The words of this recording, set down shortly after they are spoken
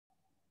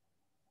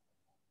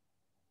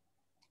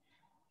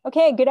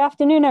Okay, good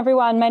afternoon,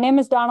 everyone. My name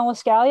is Donna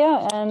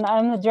Lascalia, and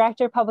I'm the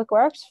Director of Public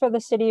Works for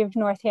the City of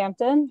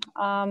Northampton.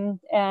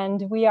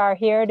 And we are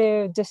here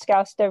to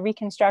discuss the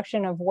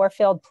reconstruction of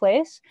Warfield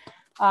Place.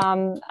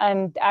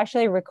 I'm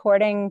actually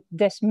recording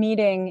this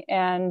meeting,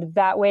 and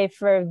that way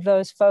for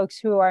those folks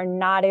who are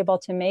not able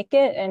to make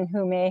it and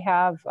who may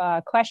have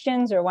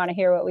questions or want to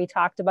hear what we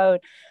talked about,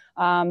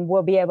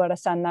 we'll be able to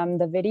send them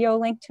the video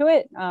link to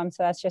it.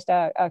 So that's just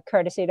a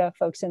courtesy to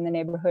folks in the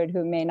neighborhood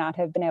who may not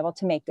have been able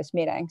to make this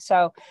meeting.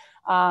 So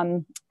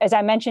as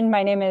I mentioned,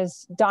 my name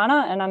is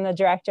Donna, and I'm the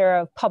Director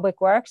of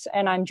Public Works,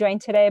 and I'm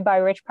joined today by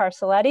Rich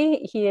Parcelletti.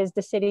 He is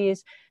the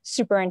city's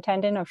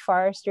Superintendent of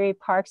Forestry,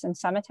 Parks, and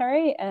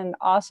Cemetery, and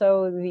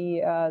also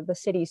the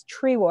city's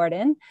tree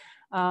warden.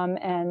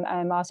 And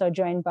I'm also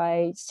joined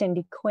by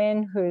Cindy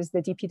Quinn, who's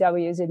the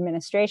DPW's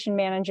administration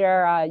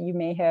manager. You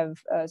may have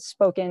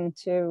spoken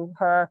to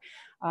her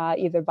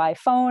either by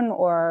phone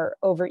or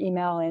over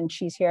email, and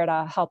she's here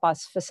to help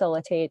us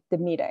facilitate the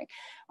meeting.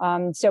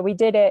 So we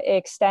did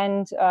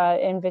extend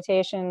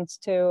invitations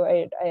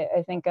to,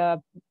 I think,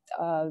 a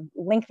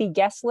lengthy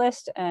guest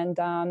list, and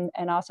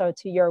also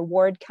to your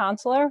ward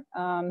counselor,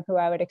 who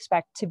I would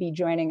expect to be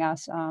joining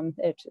us.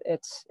 It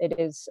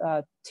is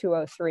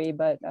 2:03,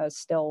 but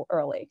still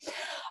early.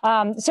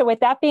 So with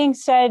that being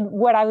said,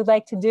 what I would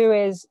like to do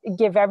is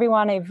give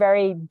everyone a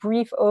very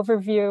brief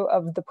overview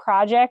of the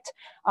project,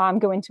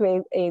 go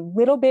into a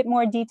little bit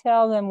more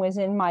detail than was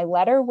in my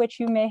letter, which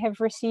you may have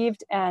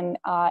received, and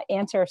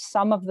answer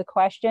some of the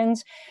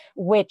questions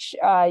which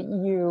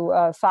you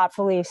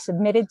thoughtfully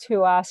submitted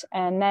to us.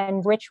 And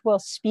then Rich will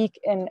speak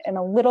in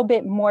a little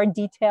bit more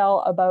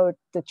detail about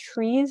the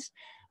trees.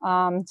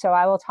 So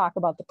I will talk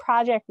about the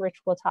project,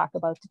 Rich will talk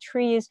about the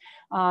trees,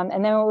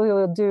 and then what we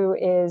will do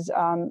is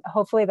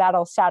hopefully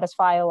that'll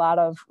satisfy a lot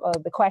of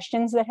the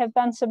questions that have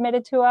been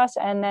submitted to us,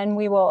 and then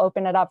we will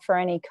open it up for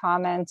any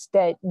comments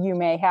that you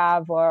may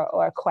have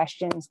or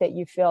questions that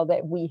you feel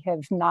that we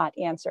have not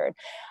answered.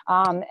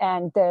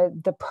 And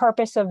the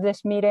purpose of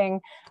this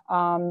meeting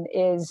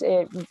is,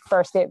 it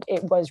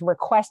was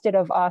requested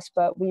of us,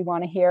 but we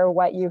want to hear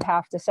what you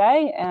have to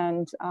say,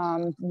 and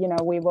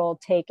we will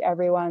take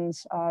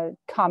everyone's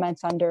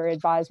comments under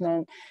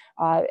advisement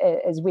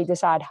as we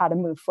decide how to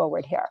move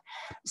forward here.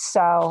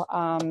 So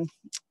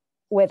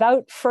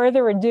without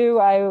further ado,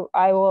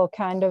 I will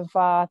kind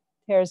of,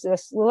 here's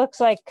this, looks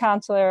like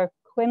Councillor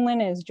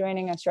Quinlan is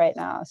joining us right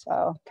now.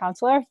 So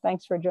Councillor,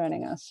 thanks for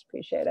joining us,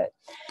 appreciate it.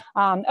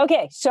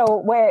 Okay,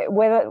 so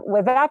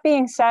with that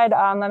being said,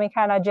 let me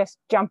kind of just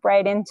jump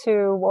right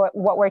into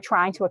what we're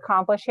trying to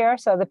accomplish here.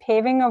 So the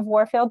paving of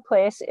Warfield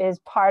Place is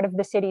part of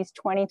the city's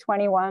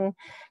 2021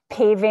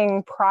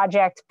 paving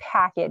project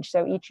package.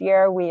 So each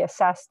year we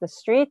assess the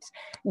streets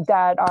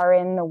that are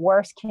in the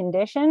worst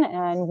condition,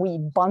 and we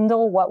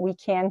bundle what we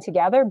can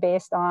together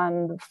based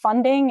on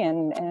funding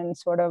and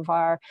sort of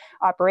our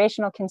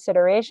operational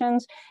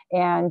considerations.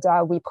 And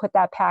we put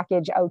that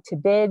package out to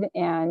bid,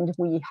 and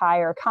we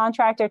hire a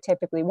contractor,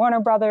 typically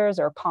Warner Brothers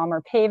or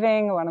Palmer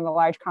Paving, one of the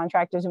large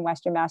contractors in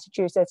Western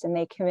Massachusetts, and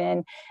they come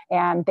in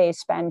and they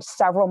spend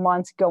several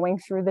months going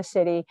through the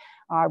city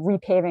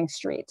repaving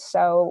streets.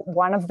 So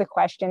one of the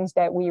questions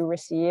that we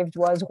received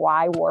was,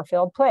 why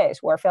Warfield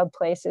Place? Warfield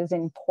Place is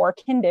in poor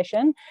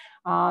condition.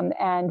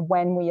 And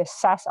when we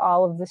assess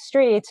all of the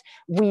streets,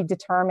 we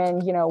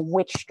determine,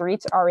 which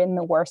streets are in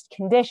the worst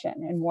condition.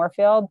 And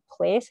Warfield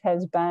Place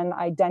has been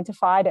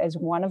identified as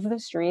one of the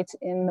streets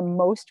in the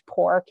most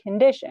poor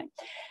condition.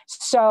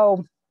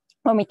 So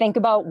when we think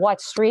about what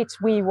streets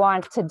we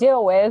want to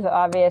deal with,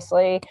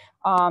 obviously,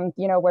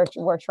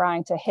 we're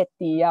trying to hit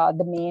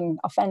the main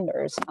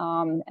offenders,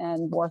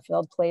 and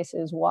Warfield Place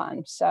is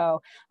one.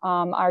 So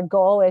our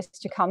goal is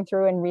to come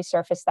through and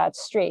resurface that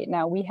street.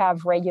 Now we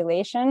have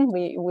regulation.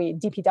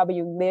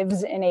 DPW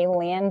lives in a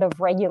land of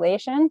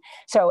regulation.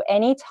 So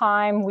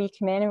anytime we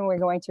come in and we're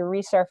going to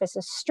resurface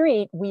a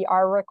street, we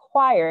are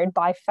required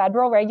by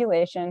federal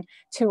regulation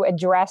to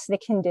address the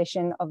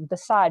condition of the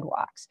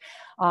sidewalks.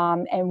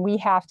 And we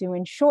have to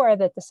ensure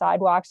that the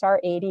sidewalks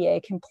are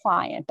ADA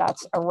compliant.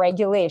 That's a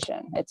regulation.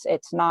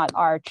 It's not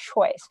our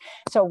choice.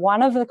 So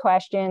one of the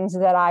questions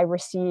that I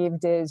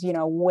received is,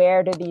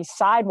 where do these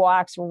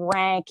sidewalks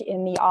rank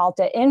in the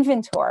ALTA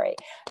inventory?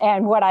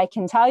 And what I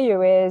can tell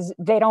you is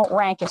they don't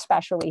rank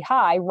especially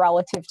high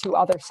relative to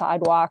other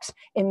sidewalks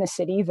in the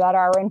city that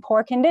are in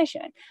poor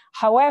condition.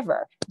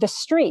 However, the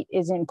street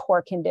is in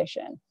poor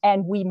condition,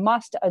 and we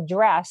must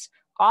address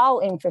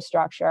all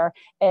infrastructure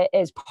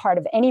as part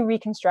of any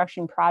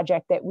reconstruction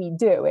project that we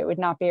do. It would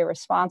not be a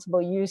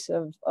responsible use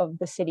of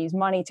the city's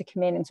money to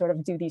come in and sort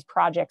of do these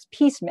projects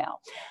piecemeal.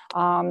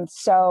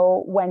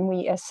 So when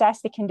we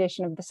assess the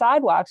condition of the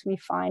sidewalks, we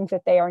find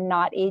that they are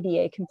not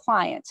ADA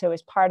compliant. So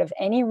as part of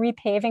any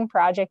repaving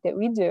project that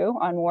we do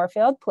on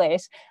Warfield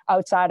Place,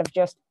 outside of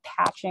just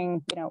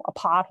patching, a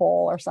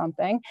pothole or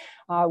something,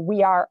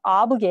 we are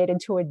obligated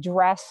to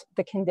address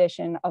the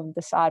condition of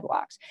the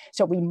sidewalks.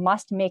 So we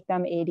must make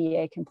them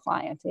ADA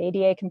compliant. The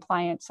ADA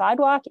compliant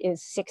sidewalk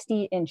is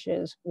 60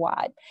 inches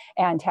wide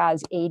and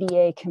has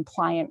ADA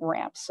compliant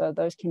ramps. So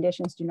those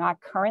conditions do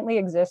not currently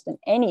exist in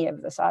any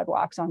of the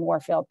sidewalks on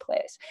Warfield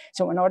Place.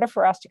 So in order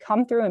for us to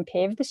come through and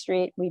pave the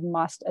street, we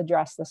must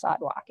address the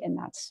sidewalk. And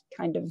that's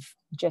kind of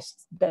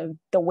just the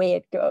way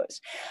it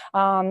goes.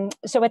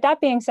 So with that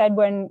being said,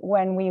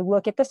 when we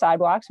look at the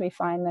sidewalks, we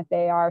find that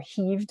they are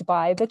heaved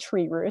by the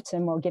tree roots,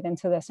 and we'll get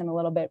into this in a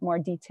little bit more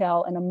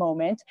detail in a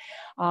moment.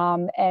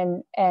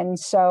 And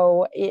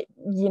so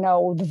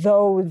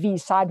though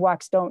these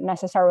sidewalks don't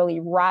necessarily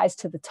rise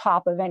to the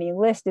top of any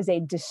list as a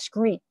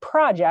discrete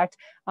project,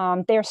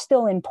 they're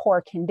still in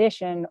poor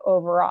condition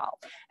overall,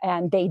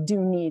 and they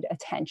do need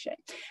attention.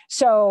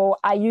 So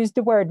I used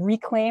the word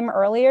reclaim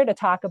earlier to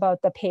talk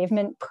about the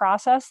pavement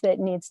process that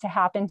needs to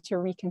happen to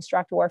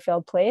reconstruct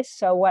Warfield Place.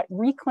 So what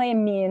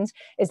reclaim means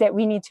is that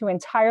we need to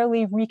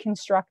entirely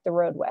reconstruct the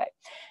roadway.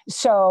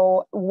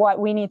 So what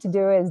we need to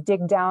do is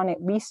dig down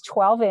at least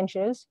 12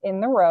 inches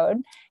in the road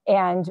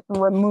and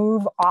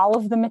remove all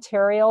of the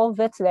material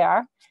that's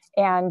there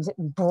and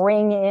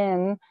bring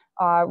in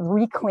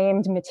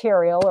reclaimed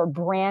material or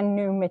brand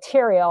new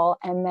material,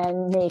 and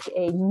then make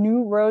a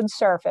new road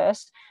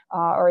surface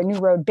or a new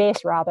road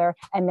base rather,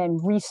 and then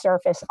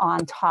resurface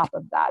on top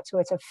of that. So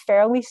it's a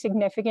fairly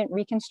significant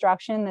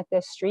reconstruction that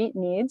this street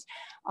needs.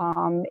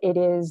 It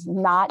is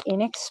not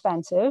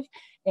inexpensive.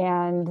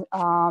 And,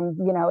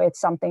 it's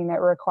something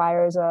that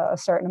requires a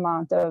certain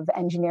amount of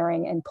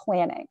engineering and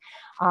planning.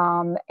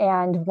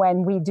 And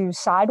when we do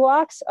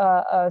sidewalks,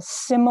 a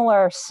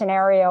similar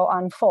scenario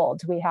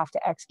unfolds. We have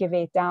to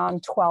excavate down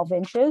 12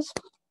 inches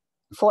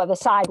for the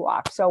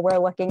sidewalk. So we're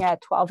looking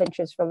at 12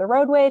 inches for the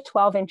roadway,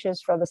 12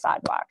 inches for the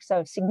sidewalk.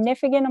 So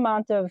significant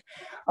amount of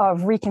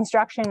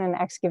reconstruction and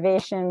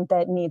excavation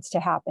that needs to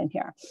happen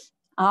here.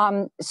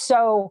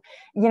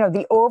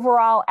 The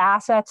overall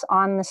assets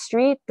on the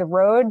street, the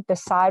road, the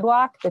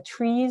sidewalk, the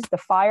trees, the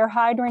fire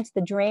hydrants,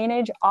 the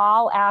drainage,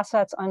 all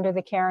assets under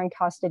the care and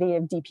custody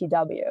of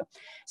DPW.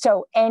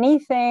 So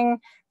anything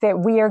that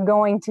we are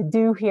going to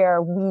do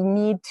here, we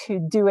need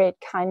to do it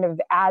kind of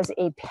as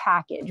a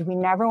package. We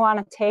never want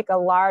to take a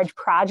large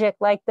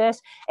project like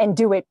this and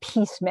do it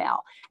piecemeal.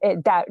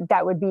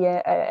 That would be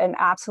an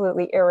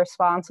absolutely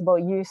irresponsible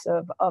use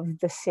of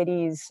the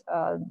city's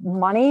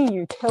money,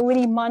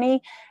 utility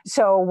money.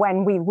 So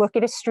when we look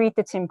at a street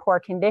that's in poor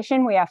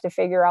condition, we have to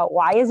figure out,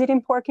 why is it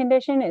in poor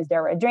condition? Is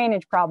there a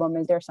drainage problem?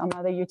 Is there some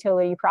other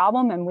utility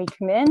problem? And we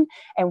come in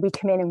and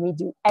we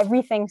do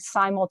everything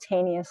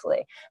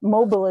simultaneously.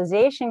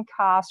 Mobilization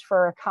costs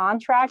for a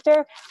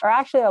contractor are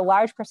actually a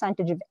large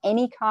percentage of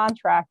any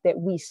contract that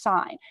we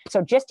sign.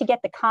 So just to get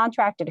the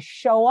contractor to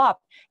show up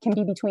can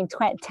be between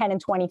 $10,000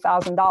 and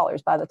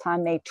 $20,000 by the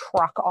time they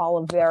truck all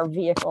of their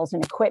vehicles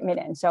and equipment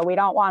in. So we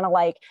don't want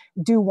to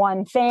do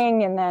one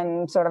thing and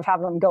then sort of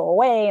have them go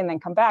away and then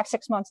come back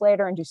 6 months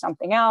later and do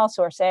something else,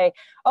 or say,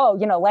 oh,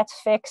 let's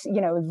fix,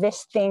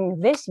 this thing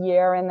this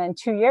year, and then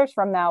 2 years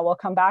from now we'll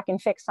come back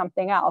and fix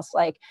something else.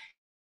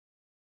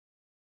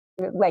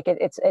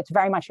 It's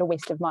very much a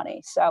waste of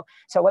money. So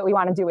what we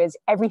want to do is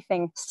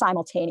everything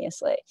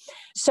simultaneously.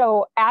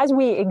 So as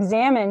we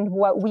examined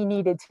what we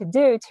needed to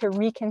do to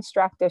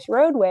reconstruct this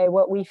roadway,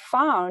 what we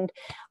found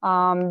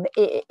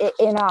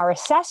in our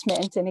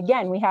assessment, and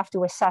again, we have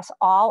to assess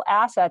all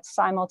assets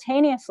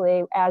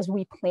simultaneously as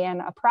we plan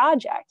a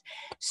project.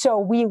 So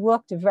we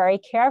looked very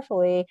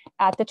carefully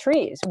at the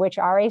trees, which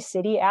are a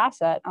city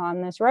asset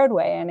on this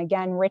roadway. And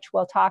again, Rich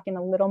will talk in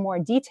a little more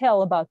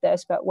detail about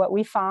this, but what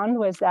we found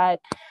was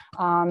that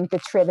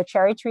the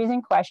cherry trees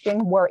in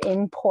question were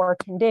in poor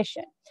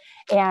condition.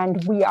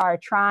 And we are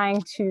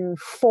trying to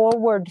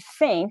forward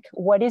think,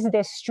 what is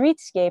this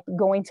streetscape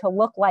going to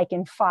look like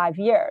in 5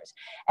 years?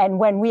 And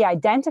when we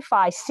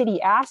identify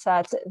city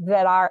assets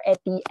that are at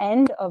the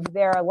end of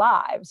their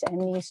lives,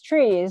 and these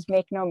trees,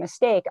 make no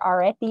mistake,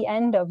 are at the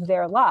end of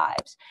their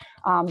lives,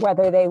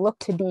 whether they look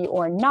to be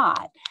or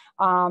not,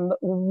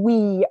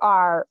 we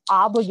are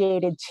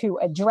obligated to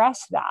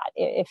address that.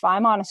 If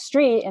I'm on a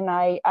street and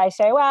I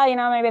say,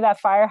 well, maybe that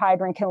fire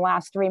hydrant can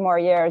last 3 more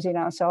years,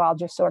 so I'll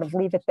just sort of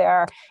leave it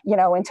there,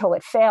 until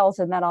it fails,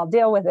 and then I'll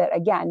deal with it.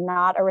 Again,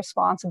 not a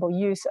responsible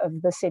use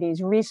of the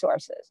city's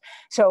resources.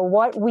 So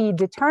what we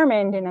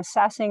determined in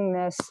assessing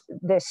this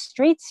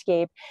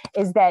streetscape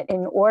is that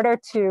in order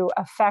to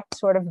affect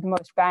sort of the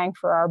most bang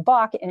for our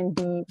buck and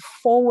be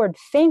forward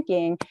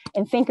thinking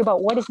and think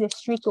about what is this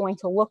street going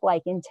to look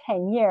like in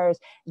 10 years,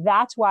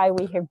 that's why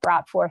we have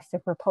brought forth the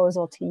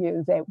proposal to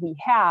you that we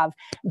have,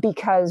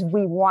 because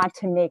we want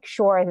to make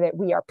sure that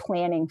we are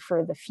planning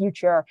for the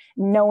future,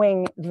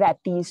 knowing that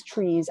these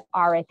trees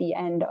are at the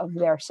end of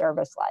their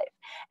service life.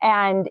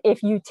 And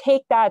if you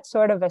take that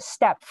sort of a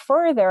step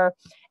further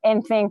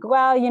and think,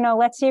 well,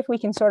 let's see if we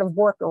can sort of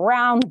work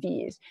around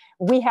these.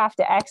 We have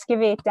to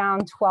excavate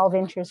down 12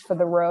 inches for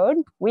the road.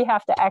 We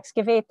have to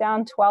excavate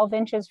down 12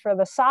 inches for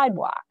the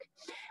sidewalk.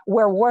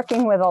 We're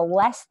working with a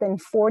less than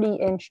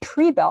 40-inch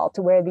tree belt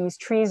where these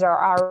trees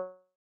are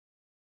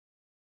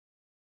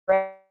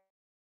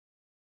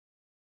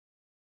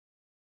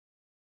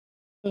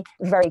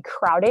very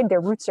crowded. Their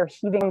roots are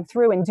heaving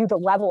through, and do the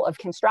level of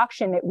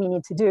construction that we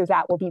need to do,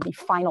 that will be the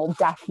final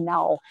death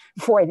knell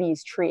for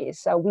these trees.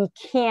 So we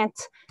can't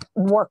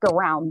work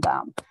around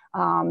them.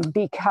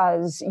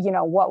 Because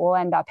what will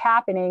end up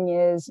happening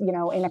is,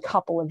 in a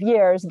couple of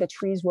years, the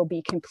trees will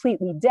be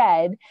completely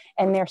dead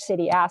and they're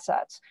city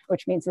assets,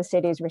 which means the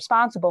city is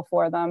responsible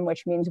for them,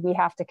 which means we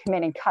have to come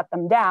in and cut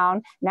them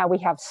down. Now we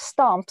have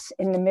stumps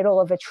in the middle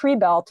of a tree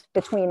belt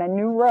between a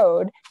new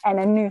road and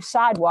a new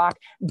sidewalk,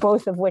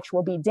 both of which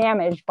will be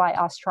damaged by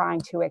us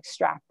trying to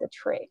extract the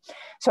tree.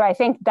 So I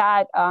think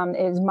that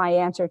is my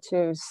answer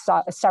to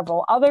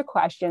several other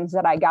questions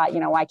that I got.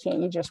 Why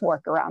can't you just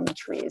work around the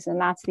trees? And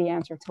that's the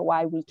answer to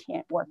why we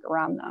can't work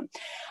around them.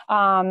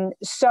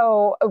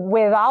 So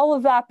with all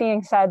of that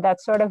being said,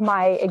 that's sort of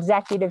my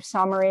executive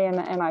summary, and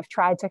I've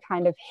tried to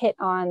kind of hit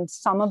on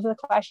some of the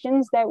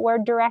questions that were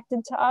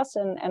directed to us,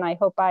 and I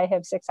hope I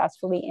have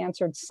successfully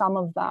answered some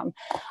of them.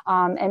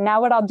 And now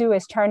what I'll do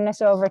is turn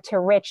this over to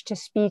Rich to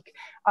speak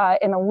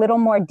in a little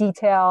more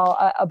detail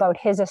about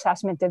his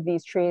assessment of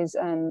these trees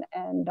and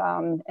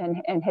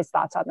his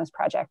thoughts on this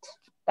project.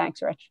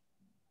 Thanks, Rich.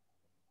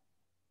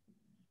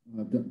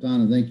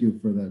 Donna, thank you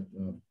for that,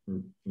 for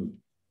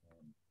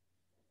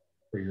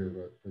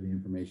the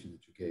information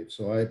that you gave.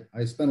 So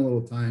I spent a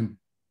little time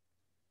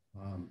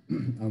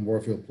on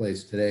Warfield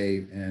Place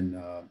today and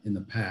in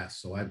the past.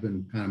 So I've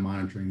been kind of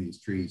monitoring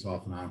these trees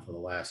off and on for the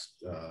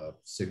last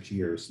 6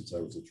 years since I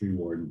was a tree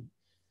warden.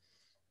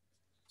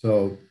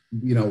 So,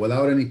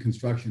 without any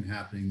construction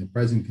happening, the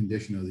present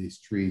condition of these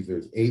trees,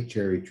 there's 8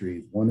 cherry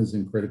trees. 1 is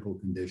in critical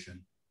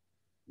condition.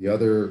 The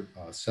other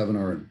 7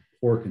 are in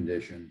poor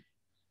condition.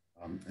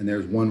 And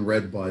there's 1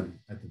 red bud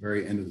at the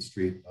very end of the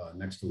street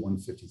next to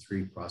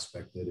 153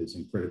 Prospect that is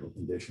in critical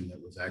condition,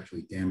 that was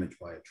actually damaged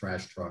by a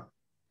trash truck.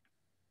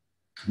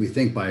 We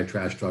think by a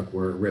trash truck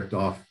where it ripped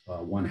off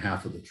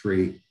 1/2 of the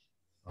tree.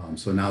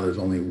 So now there's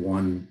only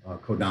 1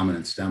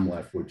 codominant stem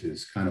left, which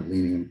is kind of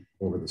leaning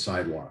over the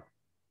sidewalk.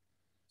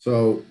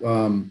 So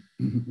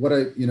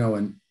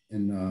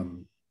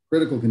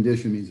critical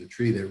condition means a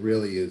tree that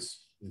really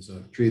is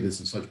a tree that's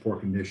in such poor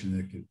condition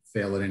that it could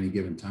fail at any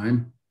given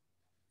time.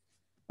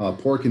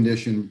 Poor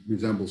condition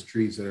resembles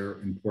trees that are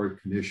in poor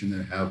condition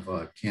that have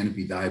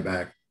canopy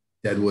dieback,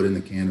 deadwood in the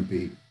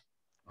canopy,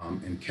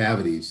 and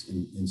cavities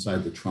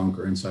inside the trunk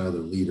or inside of the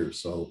leader.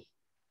 So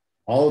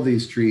all of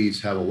these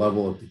trees have a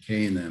level of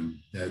decay in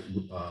them that,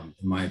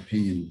 in my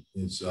opinion,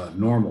 is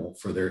normal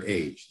for their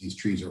age. These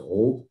trees are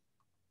old.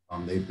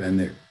 They've been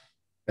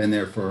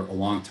there for a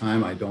long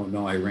time. I don't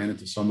know. I ran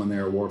into someone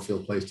there at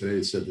Warfield Place today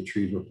that said the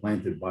trees were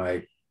planted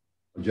by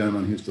a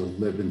gentleman who used to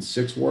live in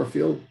 6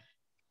 Warfield.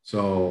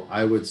 So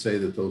I would say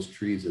that those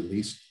trees at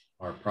least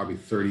are probably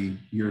 30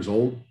 years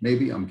old,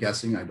 maybe. I'm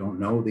guessing. I don't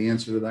know the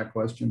answer to that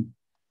question.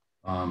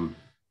 But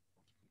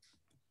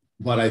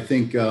I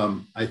think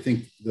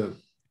the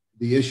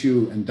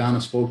issue, and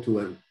Donna spoke to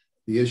it,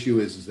 the issue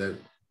is that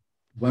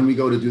when we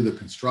go to do the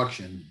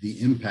construction,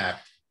 the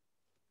impact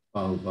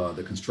of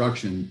the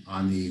construction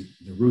on the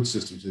root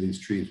systems of these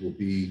trees will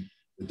be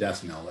the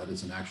death knell.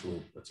 That's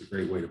a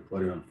great way to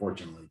put it,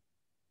 unfortunately.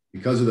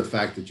 Because of the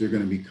fact that you're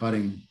going to be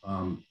cutting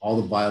all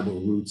the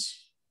viable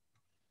roots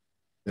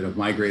that have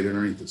migrated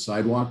underneath the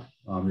sidewalk,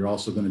 you're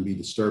also going to be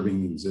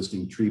disturbing the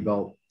existing tree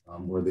belt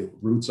where the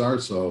roots are.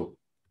 So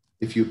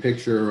if you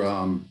picture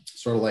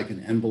sort of like an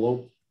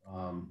envelope,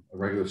 a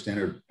regular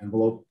standard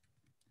envelope,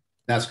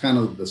 that's kind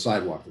of the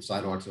sidewalk. The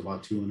sidewalk's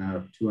about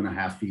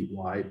 2.5 feet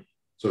wide.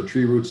 So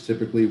tree roots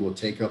typically will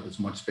take up as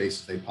much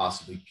space as they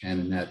possibly can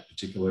in that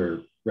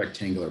particular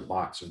rectangular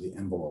box or the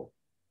envelope.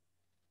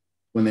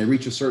 When they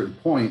reach a certain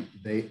point,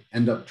 they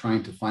end up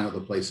trying to find other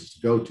places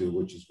to go to,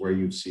 which is where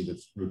you see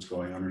the roots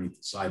going underneath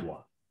the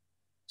sidewalk.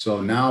 So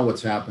now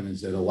what's happened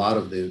is that a lot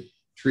of the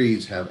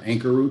trees have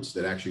anchor roots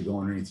that actually go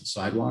underneath the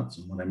sidewalks.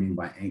 And what I mean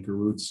by anchor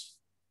roots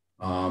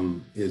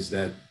is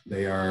that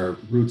they are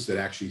roots that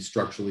actually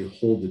structurally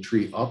hold the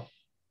tree up.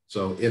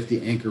 So if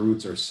the anchor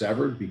roots are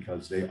severed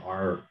because they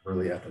are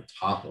really at the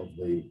top of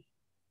the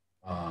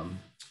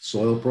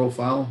soil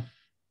profile,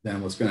 then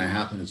what's going to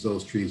happen is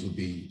those trees will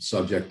be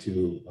subject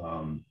to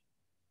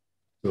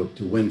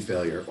wind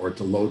failure or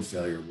to load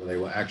failure, where they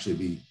will actually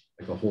be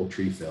like a whole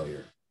tree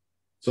failure.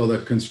 So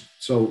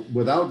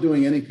without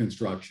doing any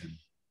construction,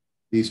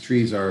 these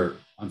trees are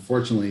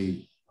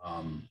unfortunately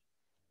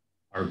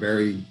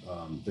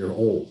they're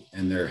old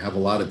and they have a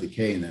lot of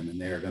decay in them, and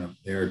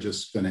they're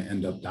just going to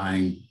end up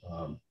dying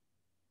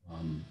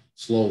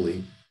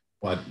slowly,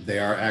 but they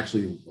are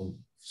actually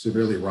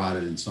severely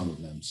rotted in some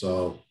of them.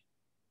 So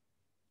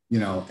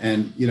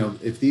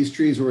if these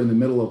trees were in the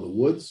middle of the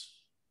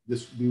woods,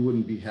 we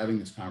wouldn't be having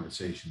this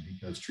conversation,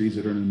 because trees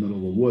that are in the middle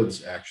of the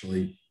woods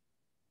actually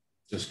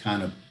just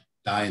kind of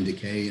die and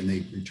decay, and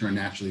they return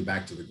naturally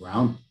back to the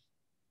ground.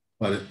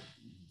 But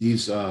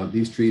these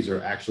trees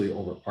are actually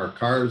over parked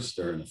cars.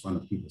 They're in the front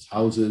of people's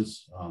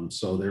houses.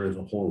 So there is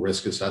a whole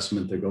risk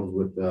assessment that goes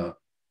with the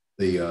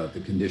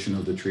condition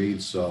of the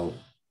trees. So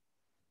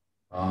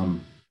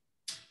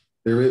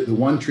there is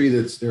one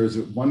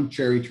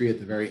cherry tree at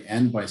the very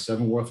end by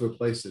 7 Warfield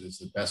Place that is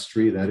the best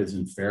tree. That is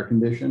in fair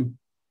condition,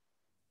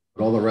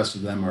 but all the rest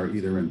of them are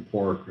either in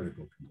poor or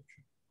critical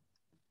condition.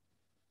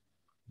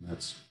 And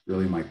that's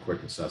really my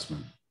quick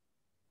assessment.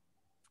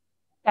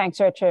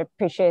 Thanks, Richard.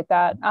 Appreciate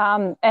that.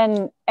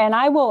 And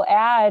I will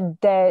add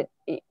that,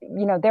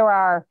 there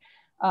are,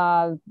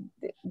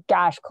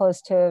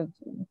 close to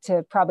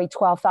probably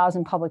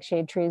 12,000 public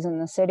shade trees in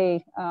the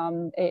city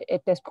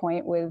at this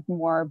point, with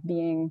more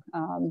being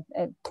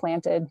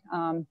planted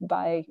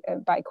by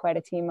quite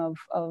a team of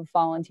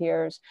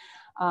volunteers.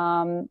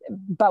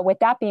 But with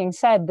that being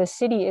said, the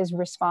city is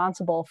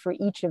responsible for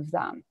each of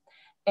them,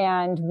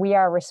 and we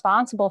are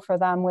responsible for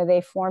them with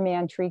a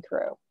 4-man tree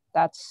crew.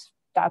 That's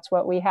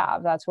what we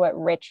have. That's what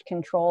Rich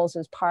controls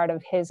as part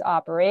of his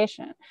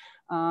operation.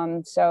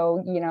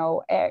 So,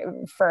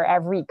 for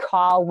every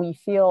call we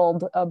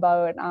field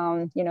about,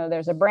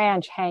 there's a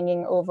branch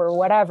hanging over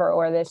whatever,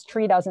 or this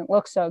tree doesn't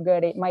look so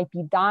good, it might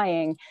be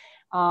dying.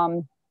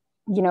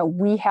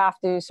 We have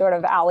to sort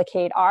of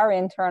allocate our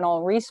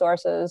internal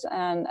resources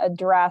and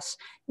address,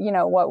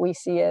 what we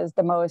see as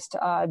the most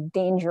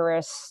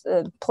dangerous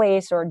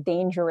place or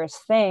dangerous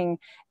thing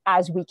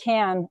as we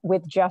can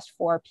with just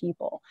 4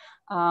 people.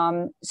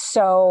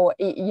 So,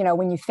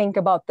 when you think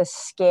about the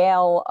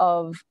scale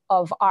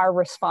of our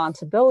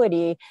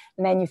responsibility,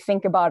 and then you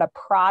think about a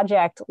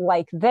project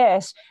like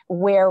this,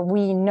 where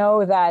we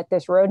know that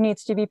this road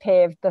needs to be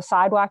paved, the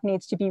sidewalk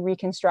needs to be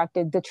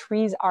reconstructed, the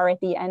trees are at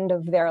the end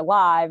of their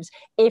lives.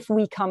 If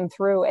we come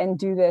through and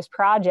do this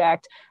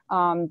project,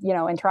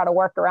 and try to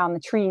work around the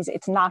trees,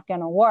 it's not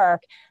going to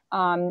work.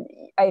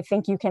 I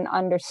think you can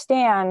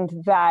understand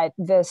that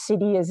the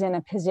city is in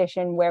a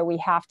position where we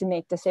have to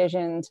make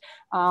decisions,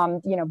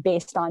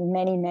 based on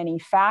many, many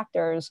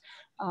factors.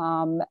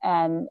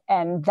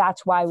 And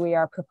that's why we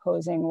are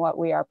proposing what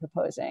we are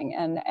proposing.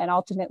 And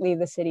ultimately,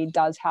 the city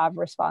does have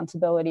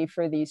responsibility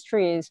for these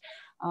trees,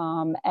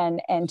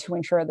 and to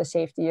ensure the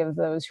safety of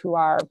those who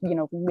are,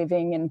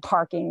 living and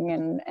parking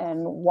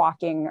and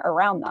walking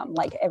around them,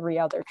 like every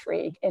other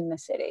tree in the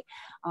city.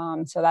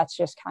 So that's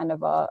just kind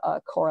of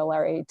a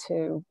corollary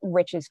to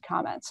Rich's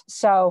comments.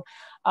 So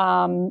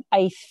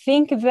I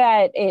think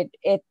that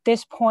at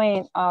this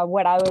point,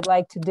 what I would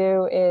like to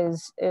do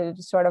is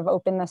sort of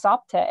open this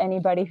up to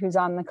anybody who's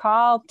on the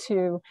call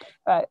to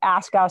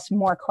ask us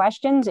more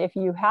questions if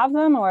you have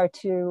them, or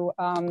to,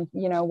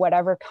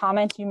 whatever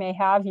comments you may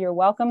have, you're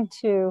welcome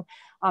to.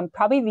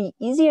 Probably the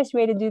easiest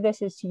way to do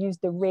this is to use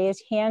the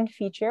raise hand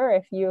feature,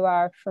 if you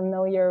are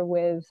familiar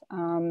with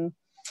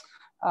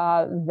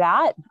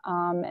that,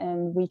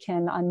 and we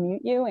can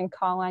unmute you and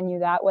call on you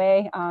that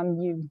way.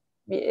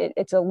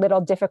 It's a little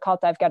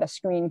difficult. I've got a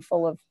screen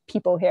full of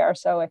people here,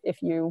 so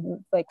if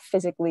you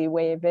physically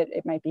wave it,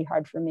 it might be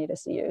hard for me to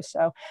see you.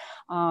 So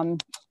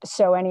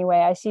anyway,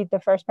 I see the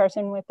first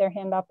person with their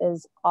hand up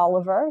is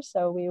Oliver,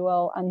 so we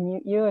will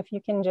unmute you. If you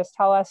can just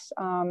tell us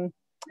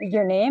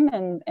your name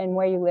and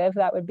where you live,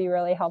 that would be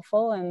really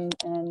helpful, and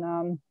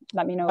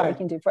let me know what we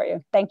can do for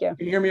you. Thank you.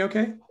 Can you hear me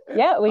okay?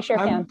 Yeah, we sure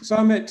can. So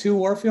I'm at 2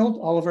 Warfield,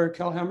 Oliver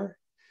Kelhammer.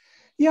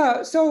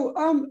 Yeah, so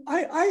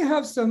I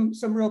have some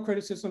real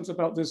criticisms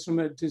about this from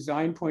a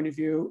design point of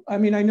view. I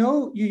mean, I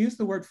know you use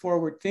the word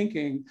forward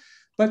thinking,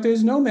 but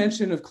there's no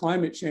mention of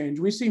climate change.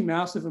 We see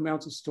massive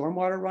amounts of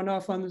stormwater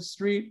runoff on the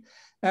street.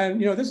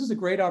 And, this is a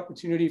great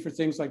opportunity for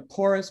things like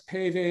porous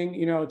paving,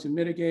 to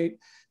mitigate.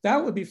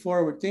 That would be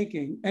forward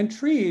thinking. And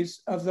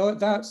trees of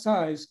that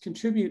size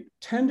contribute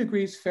 10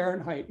 degrees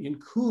Fahrenheit in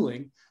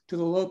cooling to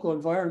the local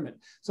environment.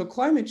 So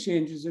climate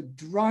change is a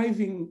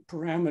driving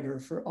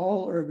parameter for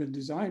all urban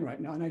design right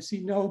now. And I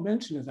see no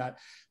mention of that.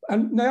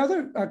 And the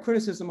other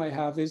criticism I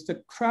have is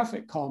the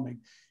traffic calming.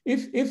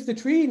 If the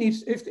street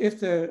needs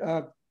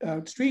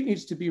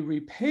to be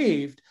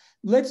repaved,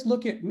 let's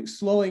look at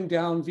slowing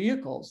down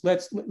vehicles.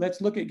 Let's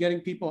look at getting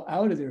people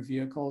out of their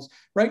vehicles.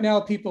 Right now,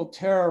 people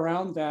tear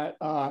around that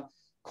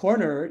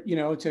corner,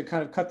 to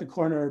kind of cut the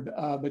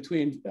corner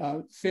between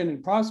Finn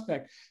and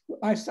Prospect.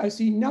 I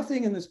see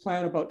nothing in this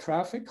plan about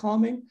traffic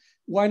calming.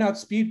 Why not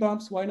speed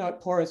bumps? Why not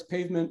porous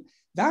pavement?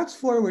 That's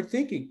forward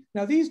thinking.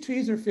 Now, these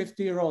trees are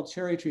 50-year-old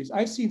cherry trees.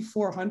 I've seen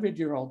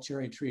 400-year-old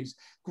cherry trees.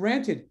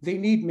 Granted, they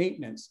need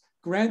maintenance.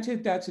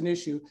 Granted, that's an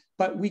issue,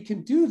 but we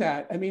can do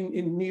that. I mean,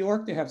 in New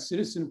York, they have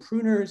citizen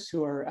pruners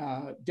who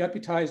are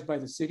deputized by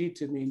the city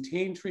to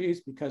maintain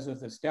trees because of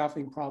the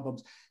staffing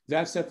problems.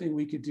 That's something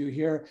we could do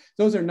here.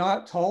 Those are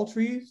not tall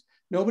trees.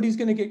 Nobody's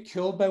going to get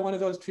killed by one of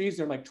those trees.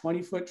 They're like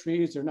 20-foot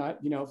trees. They're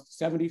not,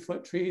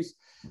 70-foot trees.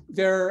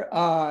 They're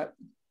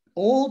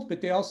old,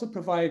 but they also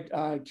provide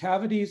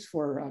cavities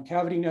for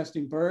cavity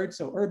nesting birds,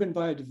 so urban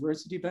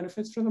biodiversity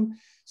benefits from them.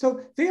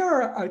 So they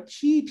are a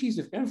key piece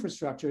of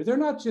infrastructure. They're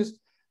not just,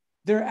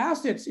 they're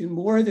assets in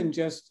more than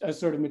just a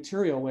sort of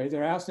material way.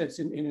 They're assets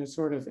in a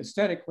sort of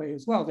aesthetic way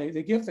as well.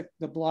 They give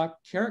the block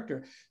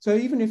character. So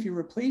even if you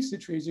replace the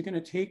trees, you're going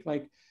to take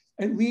like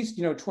at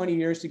least 20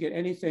 years to get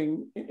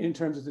anything in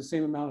terms of the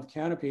same amount of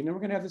canopy, and then we're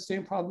going to have the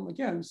same problem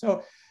again.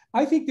 So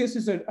I think this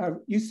is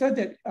you said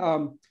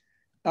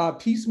that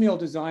piecemeal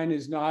design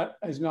is not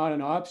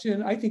an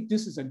option. I think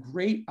this is a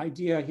great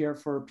idea here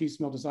for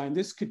piecemeal design.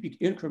 This could be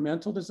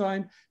incremental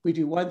design. We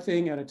do one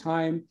thing at a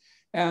time,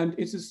 and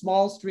it's a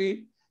small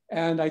street.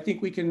 And I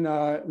think we can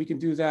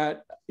do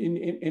that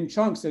in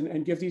chunks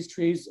and give these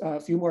trees a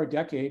few more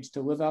decades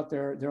to live out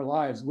their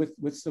lives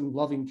with some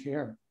loving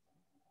care.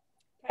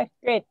 Okay,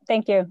 great.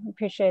 Thank you.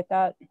 Appreciate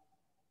that.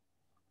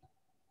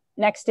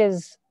 Next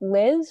is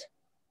Liz.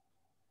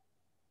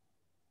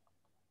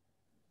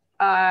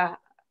 Hi.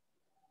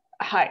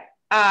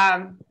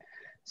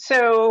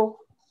 So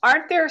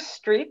aren't there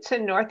streets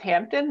in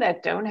Northampton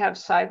that don't have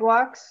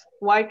sidewalks?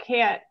 Why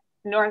can't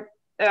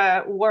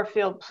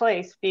Warfield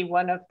Place be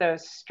one of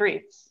those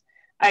streets?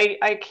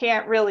 I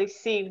can't really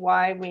see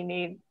why we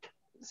need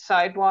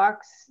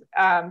sidewalks.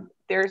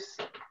 There's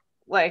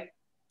like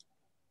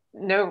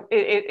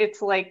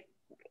it's like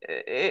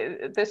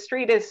the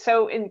street is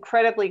so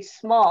incredibly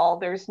small.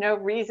 There's no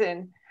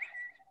reason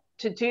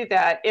to do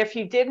that. If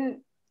you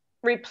didn't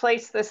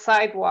replace the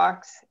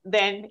sidewalks,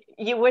 then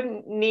you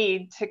wouldn't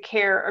need to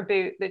care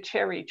about the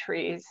cherry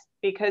trees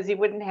because you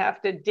wouldn't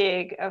have to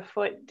dig a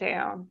foot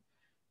down.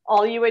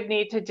 All you would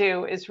need to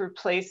do is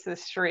replace the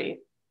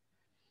street.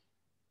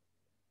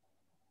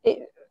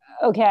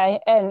 Okay,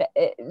 and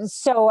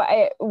so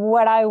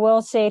what I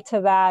will say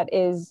to that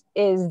is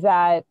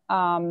that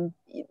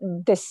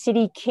the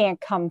city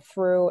can't come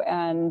through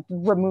and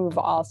remove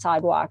all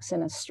sidewalks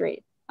in a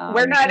street.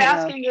 We're not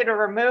asking you to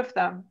remove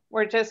them.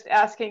 We're just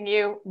asking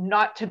you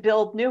not to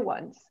build new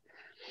ones.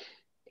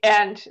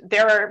 And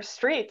there are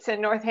streets in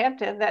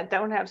Northampton that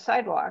don't have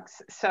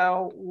sidewalks.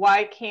 So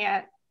why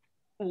can't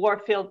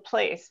Warfield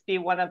Place be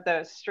one of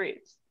those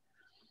streets?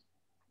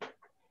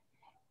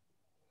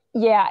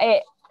 Yeah,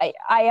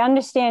 I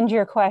understand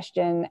your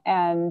question.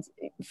 And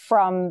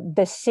from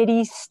the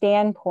city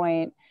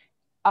standpoint,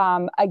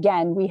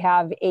 again, we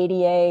have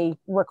ADA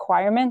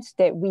requirements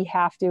that we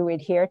have to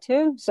adhere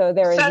to. So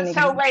there is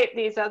so wait,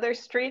 these other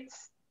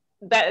streets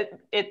that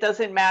it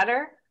doesn't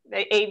matter?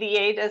 The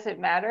ADA doesn't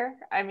matter?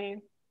 I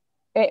mean,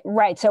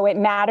 right. So it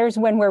matters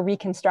when we're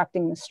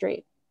reconstructing the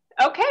street.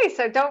 Okay,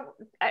 so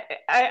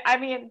I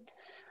mean,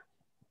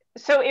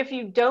 so if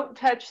you don't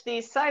touch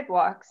these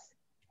sidewalks,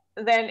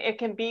 then it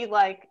can be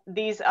like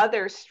these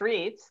other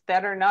streets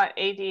that are not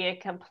ADA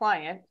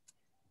compliant.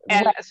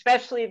 And right.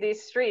 Especially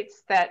these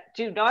streets that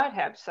do not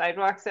have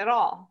sidewalks at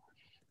all.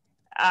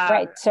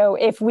 Right. So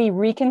if we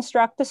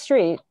reconstruct the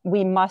street,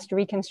 we must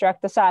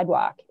reconstruct the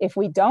sidewalk. If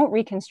we don't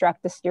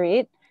reconstruct the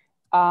street,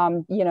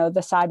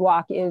 the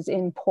sidewalk is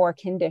in poor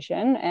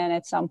condition and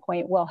at some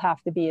point will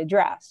have to be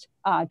addressed,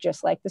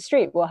 just like the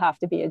street will have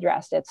to be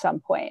addressed at some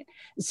point.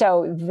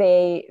 So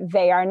they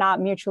are not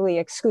mutually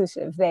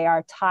exclusive. They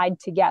are tied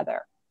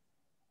together.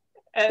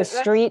 The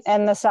street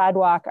and the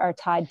sidewalk are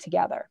tied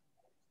together.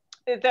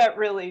 That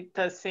really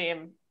does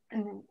seem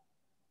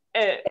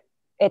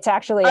it's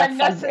actually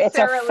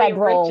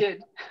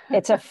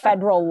it's a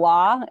federal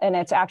law, and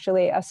it's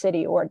actually a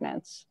city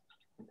ordinance.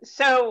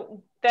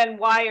 So then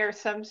why are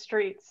some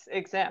streets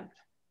exempt?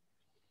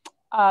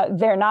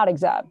 They're not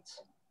exempt.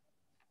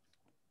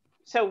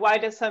 So why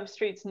do some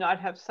streets not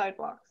have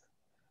sidewalks?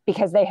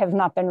 Because they have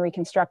not been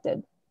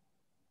reconstructed.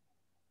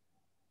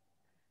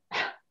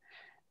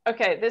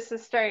 Okay, this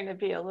is starting to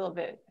be a little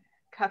bit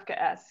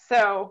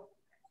Kafkaesque.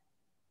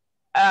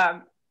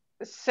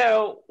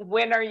 So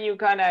when are you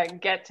gonna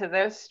get to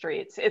those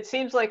streets? It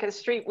seems like a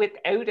street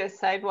without a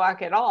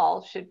sidewalk at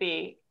all should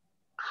be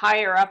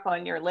higher up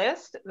on your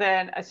list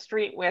than a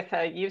street with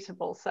a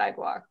usable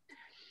sidewalk.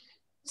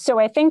 So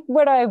I think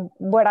what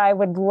I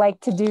would like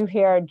to do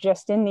here,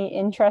 just in the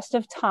interest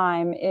of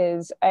time,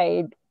 is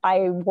I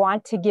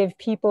want to give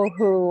people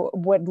who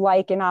would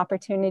like an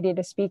opportunity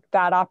to speak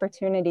that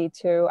opportunity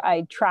to.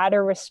 I try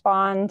to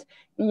respond,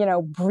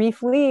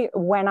 briefly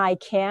when I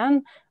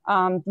can.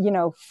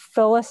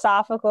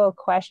 Philosophical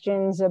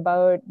questions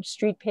about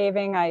street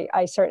paving,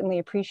 I certainly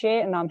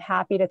appreciate, and I'm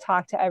happy to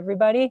talk to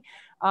everybody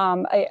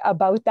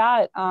about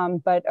that.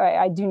 But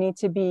I do need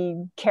to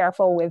be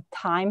careful with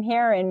time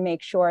here and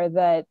make sure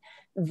that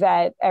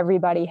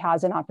everybody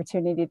has an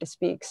opportunity to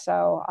speak.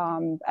 So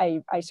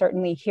I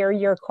certainly hear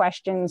your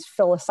questions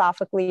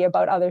philosophically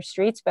about other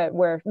streets, but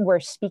we're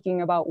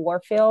speaking about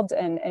Warfield,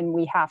 and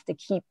we have to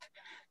keep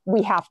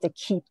we have to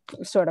keep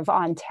sort of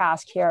on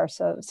task here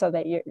so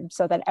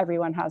that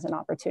everyone has an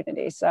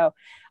opportunity. So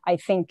I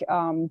think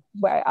I'm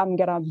going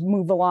to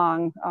move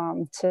along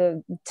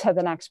to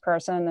the next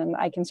person, and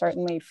I can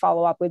certainly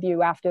follow up with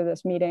you after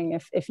this meeting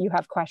if you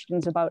have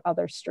questions about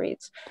other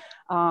streets.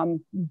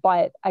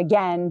 But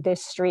again,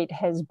 this street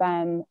has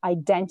been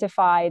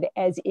identified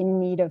as in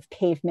need of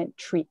pavement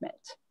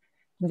treatment.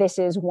 This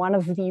is one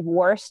of the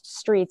worst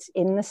streets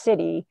in the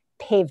city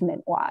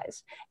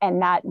pavement-wise,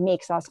 and that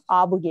makes us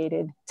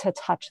obligated to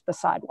touch the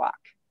sidewalk,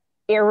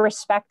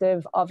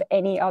 irrespective of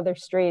any other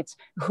streets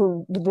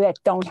that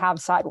don't have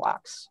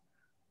sidewalks.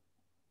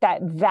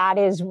 That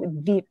is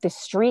the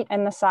street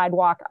and the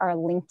sidewalk are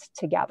linked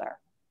together,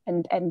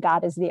 and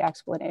that is the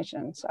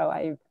explanation. So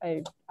I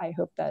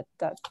hope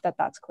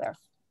that's clear.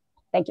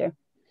 Thank you.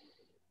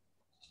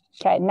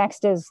 Okay,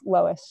 next is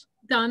Lois.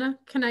 Donna,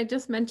 can I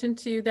just mention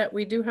to you that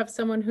we do have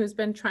someone who's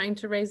been trying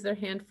to raise their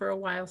hand for a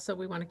while, so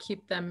we want to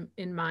keep them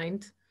in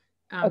mind.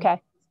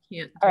 Okay.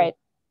 All right.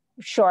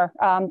 Sure.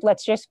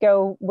 Let's just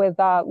go with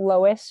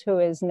Lois, who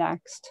is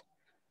next.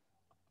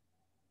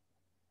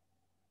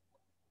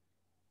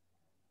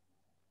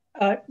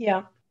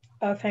 Yeah,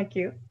 thank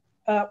you.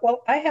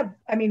 Well,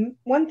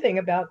 one thing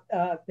about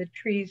the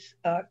trees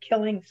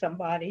killing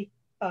somebody,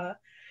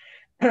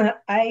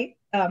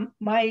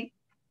 my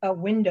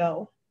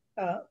window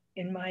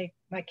in my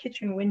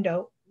kitchen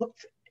window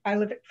looks, I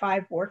live at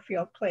 5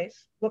 Warfield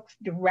Place, looks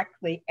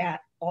directly at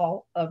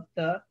all of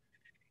the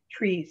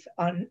trees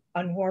on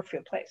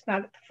Warfield Place,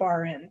 not at the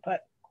far end,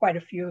 but quite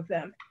a few of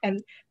them.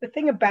 And the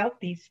thing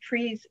about these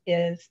trees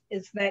is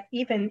that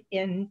even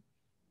in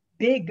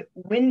big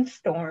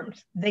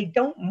windstorms, they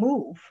don't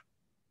move.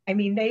 I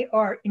mean, they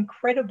are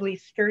incredibly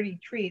sturdy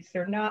trees.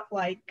 They're not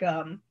like,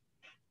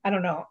 I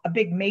don't know, a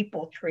big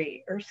maple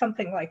tree or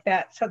something like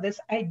that. So this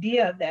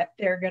idea that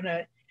they're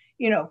gonna,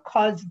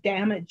 cause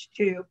damage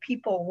to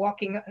people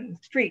walking on the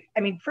street.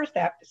 I mean, first I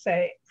have to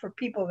say, for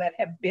people that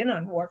have been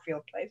on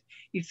Warfield Place,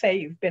 you say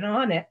you've been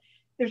on it,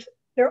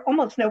 there are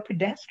almost no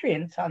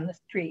pedestrians on the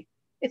street.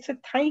 It's a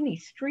tiny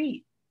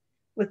street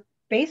with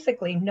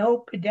basically no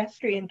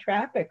pedestrian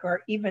traffic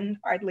or even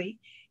hardly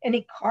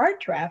any car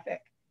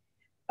traffic.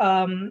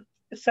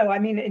 So, I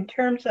mean, in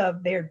terms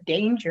of their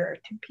danger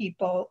to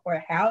people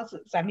or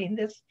houses, I mean,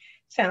 this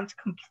sounds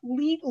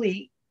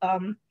completely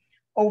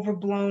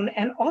overblown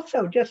and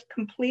also just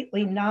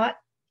completely not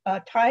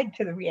tied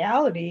to the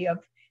reality of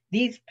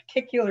these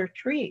particular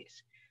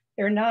trees.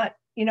 They're not,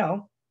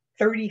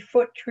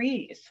 30-foot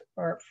trees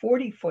or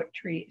 40-foot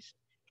trees.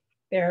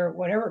 They're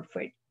whatever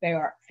foot they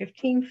are,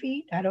 15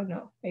 feet? I don't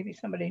know, maybe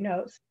somebody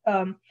knows.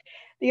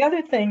 The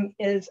other thing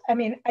is, I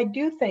mean, I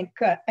do think,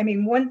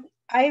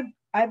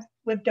 I've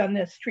lived on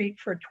this street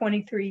for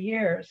 23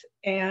 years,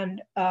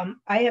 and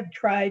I have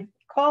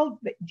called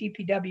the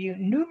DPW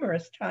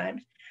numerous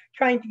times,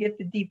 trying to get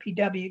the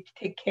DPW to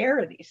take care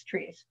of these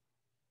trees,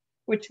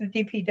 which the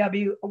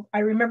DPW, I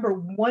remember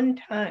one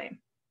time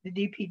the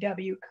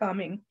DPW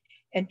coming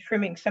and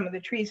trimming some of the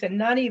trees, and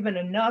not even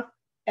enough,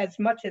 as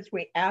much as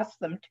we asked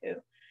them to,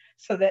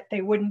 so that they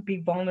wouldn't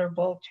be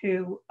vulnerable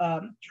to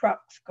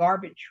trucks,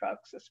 garbage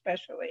trucks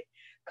especially,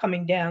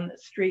 coming down the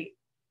street.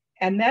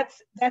 And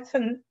that's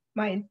in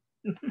my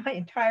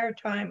entire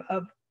time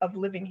of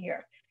living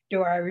here.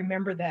 Do I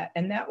remember that?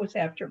 And that was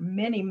after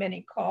many,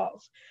 many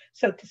calls.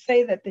 So to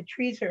say that the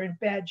trees are in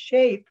bad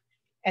shape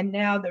and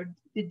now the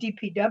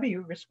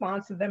DPW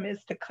response to them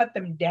is to cut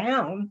them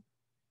down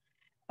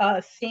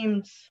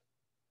seems,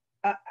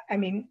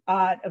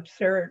 odd,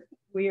 absurd,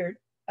 weird.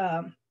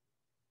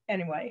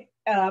 Anyway,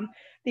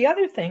 the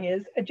other thing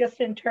is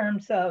just in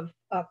terms of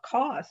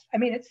cost. I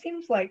mean, it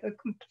seems like a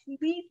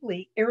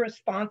completely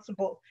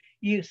irresponsible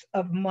use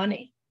of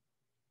money.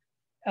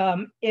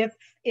 If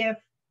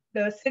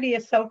the city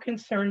is so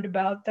concerned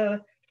about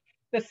the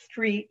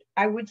street,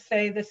 I would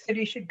say the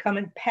city should come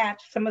and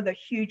patch some of the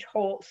huge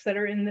holes that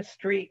are in the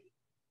street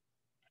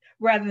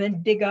rather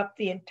than dig up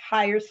the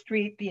entire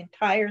street, the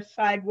entire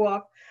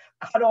sidewalk,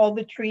 cut all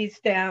the trees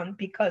down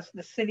because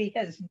the city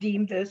has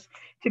deemed this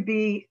to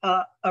be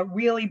a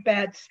really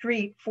bad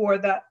street for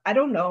the,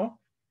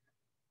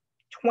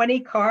 20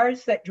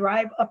 cars that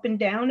drive up and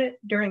down it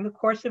during the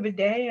course of a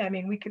day. I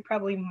mean, we could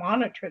probably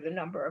monitor the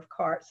number of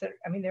cars there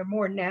are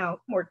more now,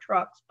 more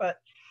trucks, but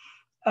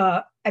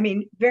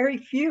very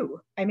few.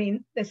 I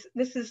mean, this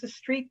is a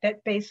street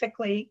that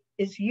basically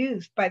is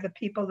used by the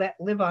people that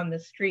live on the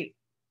street.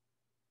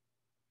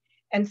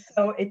 And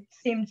so it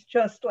seems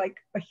just like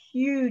a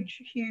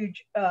huge,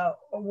 huge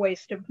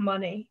waste of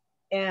money,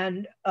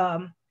 and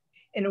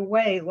in a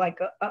way, like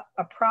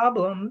a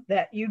problem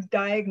that you've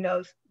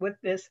diagnosed with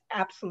this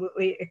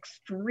absolutely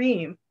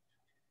extreme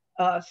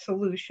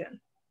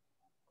solution.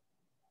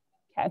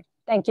 Okay,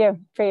 thank you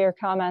for your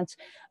comments.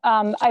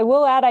 I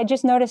will add, I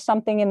just noticed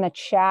something in the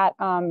chat.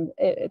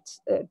 It's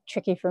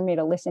tricky for me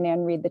to listen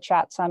and read the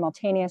chat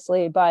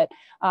simultaneously, but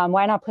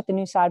why not put the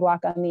new sidewalk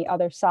on the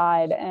other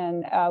side?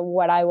 And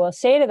what I will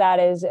say to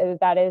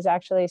that is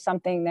actually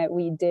something that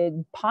we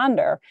did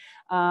ponder.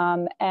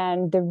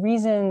 And the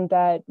reason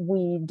that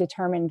we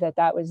determined that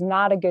that was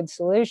not a good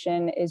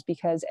solution is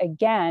because,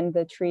 again,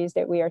 the trees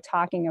that we are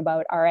talking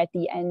about are at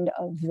the end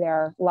of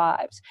their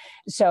lives.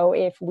 So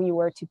if we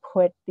were to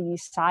put the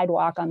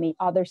sidewalk on the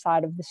other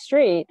side of the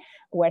street,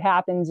 what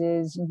happens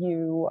is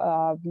you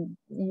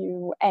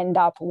end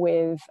up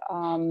with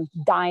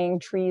dying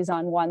trees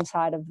on one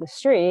side of the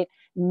street,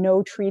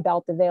 no tree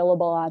belt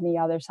available on the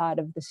other side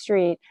of the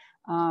street.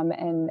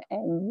 And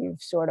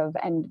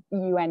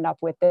you end up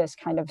with this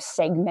kind of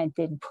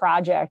segmented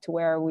project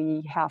where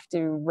we have to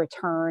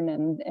return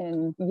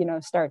and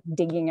start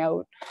digging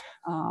out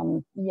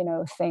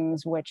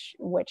things which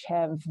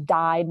have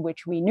died,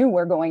 which we knew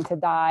were going to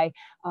die,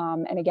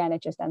 and again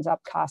it just ends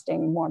up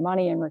costing more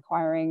money and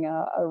requiring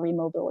a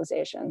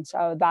remobilization.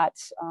 So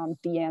that's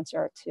the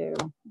answer to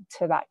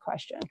that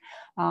question.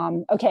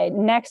 Okay,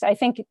 next I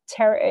think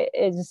Terry.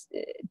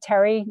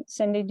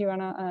 Cindy, do you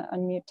want to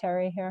unmute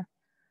Terry here?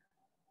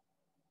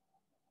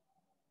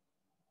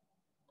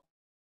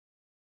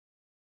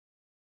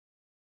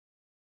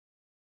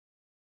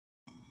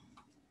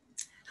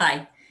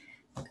 Hi.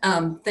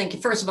 Thank you.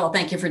 First of all,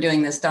 thank you for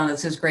doing this, Donna.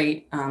 This is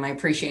great. I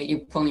appreciate you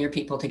pulling your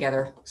people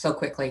together so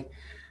quickly.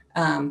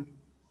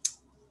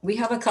 We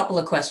have a couple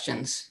of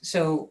questions.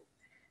 So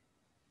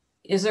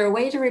is there a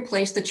way to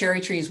replace the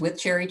cherry trees with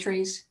cherry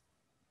trees?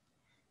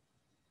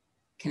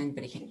 Can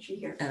anybody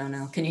hear? I don't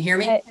know. Can you hear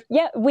me?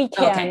 Yeah, we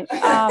can.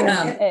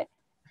 Okay.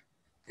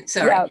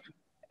 Sorry.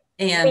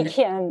 Yeah, we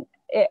can.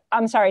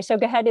 I'm sorry. So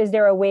go ahead. Is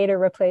there a way to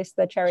replace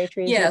the cherry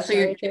trees? Yeah. So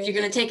if you're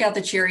going to take out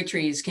the cherry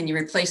trees, can you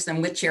replace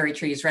them with cherry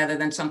trees rather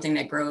than something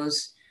that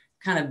grows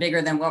kind of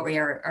bigger than what we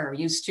are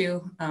used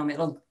to?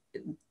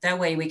 That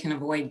way we can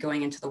avoid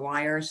going into the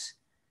wires.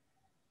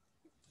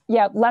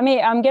 Yeah,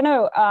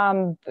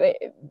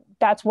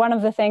 that's one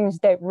of the things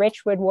that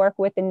Rich would work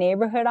with the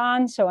neighborhood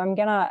on. So I'm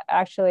gonna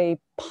actually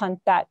punt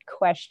that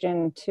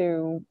question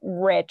to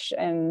Rich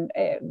and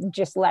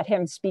just let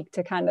him speak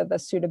to kind of the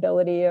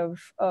suitability of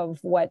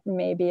what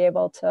may be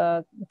able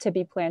to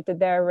be planted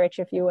there. Rich,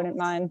 if you wouldn't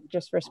mind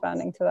just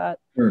responding to that.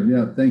 Sure,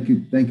 yeah, thank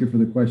you for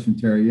the question,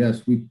 Terry.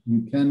 Yes, you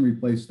can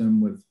replace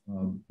them with,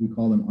 we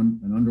call them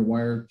an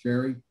underwire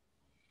cherry.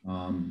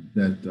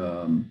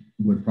 That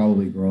would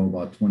probably grow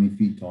about 20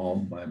 feet tall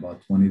by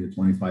about 20 to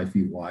 25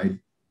 feet wide.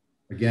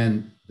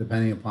 Again,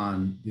 depending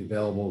upon the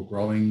available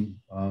growing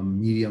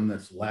medium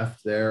that's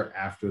left there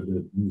after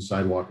the new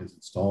sidewalk is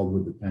installed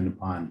would depend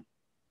upon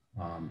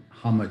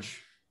how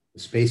much the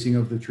spacing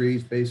of the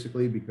trees,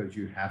 basically, because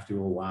you have to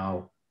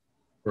allow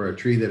for a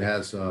tree that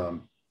has a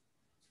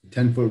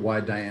 10-foot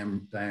wide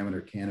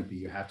diameter canopy,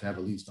 you have to have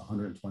at least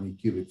 120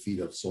 cubic feet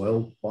of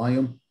soil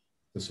volume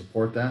to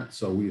support that.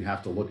 So we'd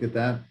have to look at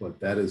that, but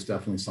that is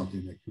definitely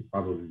something that could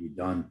probably be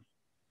done.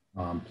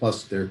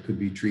 Plus there could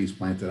be trees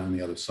planted on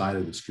the other side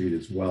of the street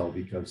as well,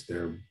 because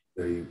there'll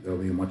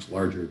be a much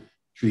larger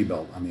tree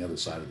belt on the other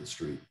side of the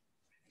street.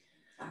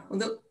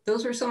 Well,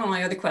 those are some of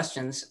my other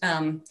questions.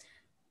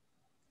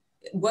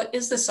 What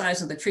is the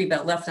size of the tree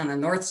belt left on the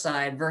north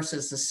side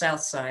versus the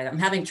south side? I'm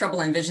having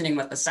trouble envisioning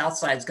what the south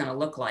side is going to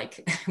look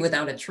like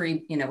without a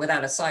tree,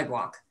 without a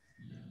sidewalk.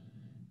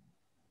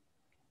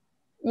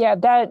 Yeah,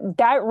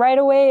 that right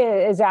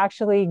away is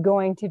actually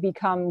going to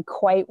become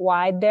quite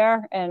wide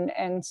there,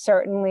 and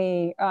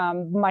certainly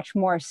much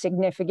more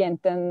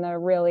significant than the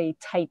really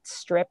tight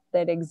strip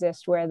that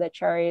exists where the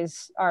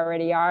cherries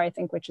already are, I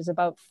think, which is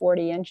about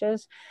 40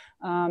 inches.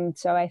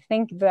 So I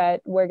think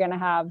that we're going to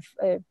have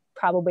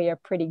probably a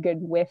pretty good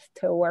width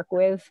to work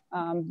with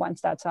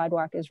once that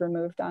sidewalk is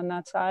removed on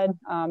that side,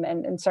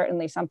 and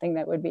certainly something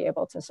that would be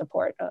able to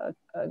support a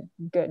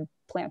good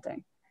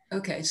planting.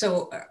 Okay,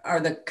 so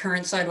are the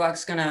current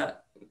sidewalks gonna,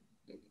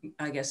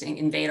 I guess,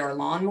 invade our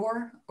lawn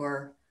more,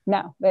 or?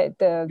 No,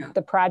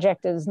 the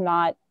project is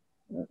not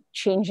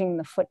changing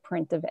the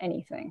footprint of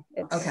anything.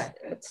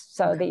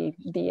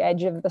 The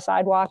edge of the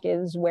sidewalk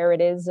is where it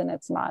is, and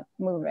it's not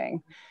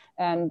moving.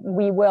 And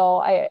we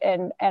will,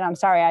 and I'm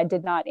sorry, I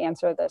did not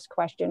answer this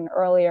question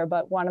earlier,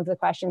 but one of the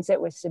questions that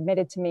was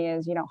submitted to me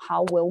is,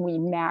 how will we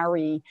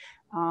marry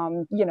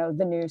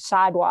the new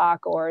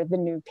sidewalk or the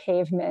new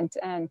pavement?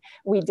 And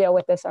we deal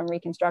with this on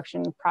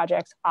reconstruction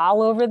projects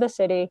all over the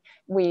city.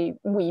 We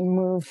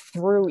move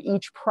through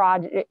each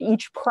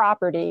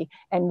property,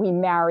 and we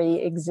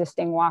marry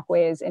existing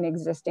walkways and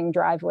existing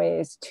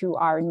driveways to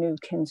our new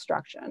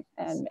construction.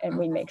 And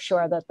we make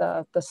sure that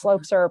the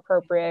slopes are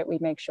appropriate. We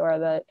make sure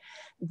that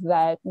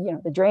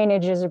the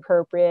drainage is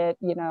appropriate,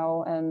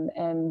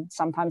 and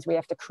sometimes we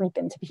have to creep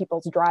into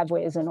people's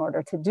driveways in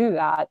order to do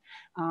that.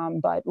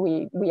 But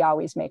we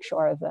always make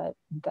sure that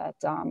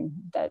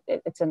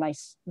it's a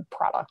nice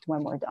product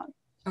when we're done.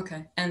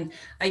 Okay, and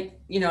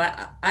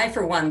I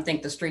for one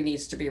think the street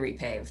needs to be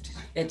repaved.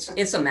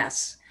 It's a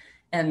mess,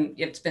 and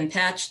it's been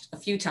patched a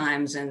few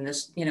times. And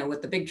this,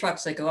 with the big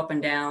trucks that go up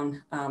and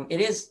down,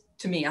 it is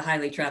to me a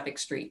highly trafficked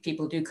street.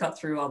 People do cut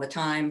through all the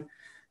time.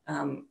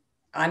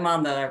 I'm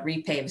on the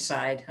repave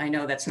side. I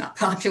know that's not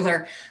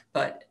popular,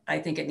 but I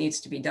think it needs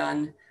to be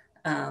done.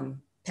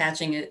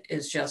 Patching it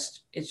is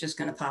just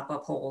going to pop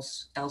up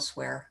holes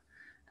elsewhere.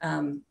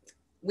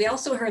 We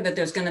also heard that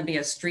there's going to be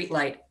a street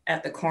light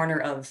at the corner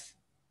of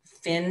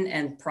Finn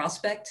and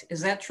Prospect.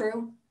 Is that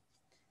true?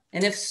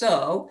 And if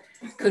so,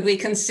 could we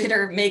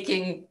consider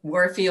making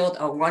Warfield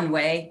a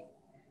one-way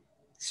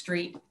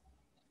street?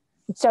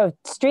 So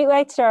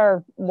streetlights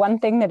are one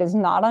thing that is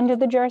not under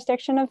the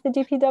jurisdiction of the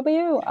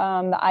DPW.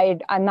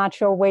 I'm not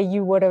sure where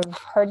you would have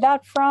heard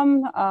that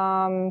from.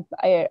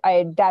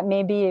 That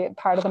may be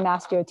part of the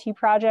Mass DOT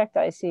project.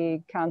 I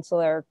see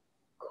Councilor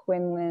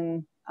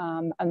Quinlan.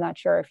 I'm not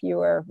sure if you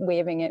were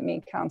waving at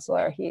me,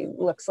 Councilor. He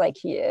looks like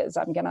he is.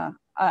 I'm going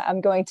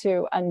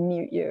to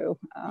unmute you.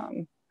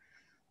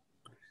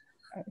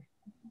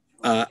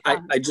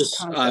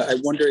 I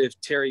wonder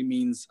if Terry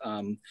means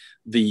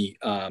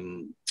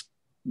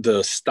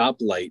the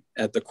stoplight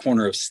at the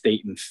corner of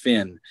State and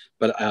Finn,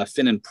 but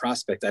Finn and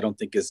Prospect, I don't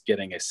think is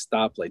getting a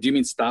stoplight. Do you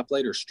mean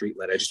stoplight or street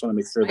light? I just want to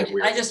make sure that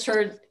I just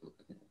heard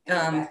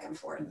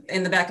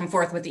in the back and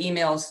forth with the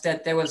emails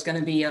that there was going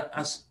to be a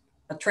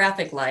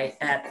traffic light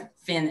at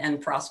Finn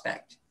and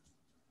Prospect.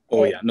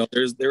 Oh yeah, no,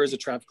 there is a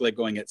traffic light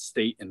going at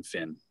State and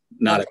Finn,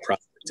 not at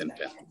Prospect and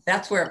Finn.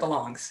 That's where it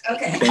belongs.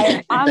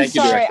 Okay. I'm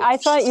sorry. I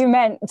thought you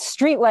meant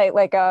street light,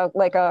 like a.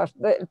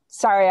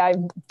 Sorry, I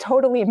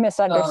totally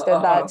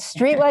misunderstood that.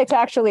 Street lights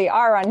actually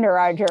are under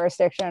our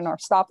jurisdiction, or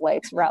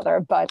stoplights rather,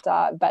 but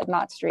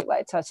not street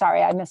lights. So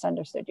sorry, I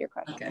misunderstood your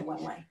question. Okay.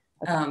 One way.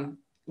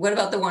 What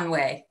about the one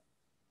way?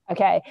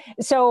 Okay,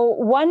 so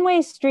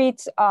one-way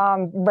streets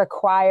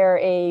require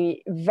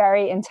a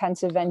very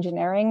intensive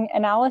engineering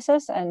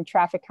analysis and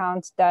traffic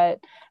counts that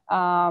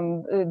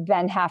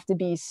then have to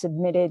be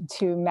submitted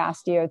to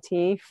Mass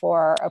DOT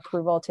for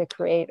approval to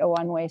create a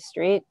one-way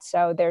street.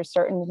 So there's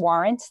certain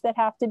warrants that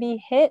have to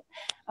be hit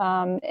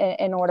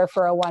in order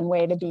for a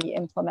one-way to be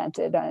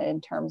implemented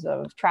in terms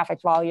of traffic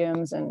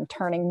volumes and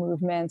turning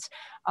movements.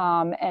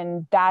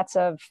 And that's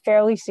a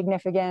fairly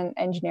significant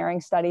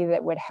engineering study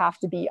that would have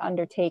to be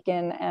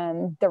undertaken,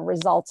 and the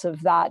results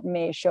of that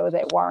may show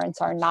that warrants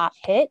are not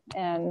hit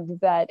and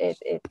that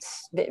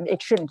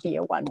it shouldn't be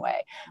a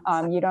one-way.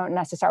 You don't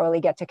necessarily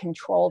get to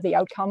control the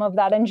outcome of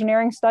that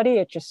engineering study.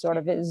 It just sort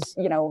of is,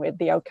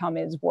 the outcome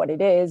is what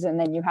it is, and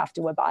then you have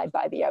to abide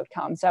by the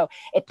outcome. So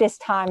at this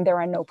time, there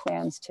are no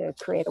plans to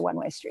create a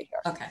one-way street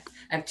here. Okay,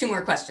 I have two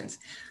more questions.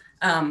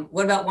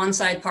 What about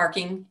one-side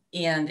parking?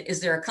 And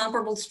is there a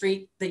comparable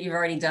street that you've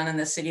already done in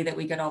the city that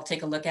we could all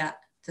take a look at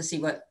to see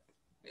what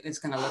it's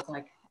going to look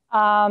like?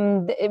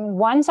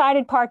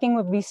 One-sided parking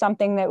would be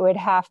something that would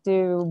have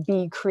to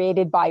be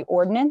created by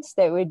ordinance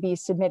that would be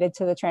submitted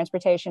to the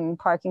Transportation and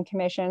Parking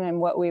Commission. And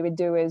what we would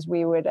do is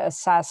we would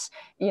assess,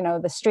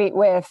 the street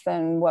width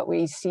and what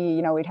we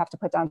see, we'd have to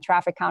put down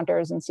traffic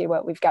counters and see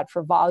what we've got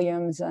for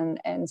volumes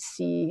and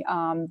see,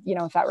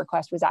 if that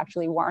request was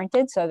actually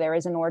warranted. So there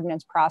is an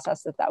ordinance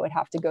process that would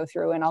have to go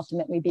through and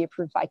ultimately be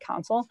approved by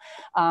council.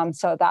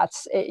 So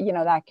that's,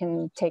 that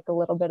can take a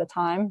little bit of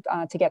time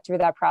to get through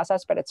that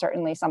process, but it's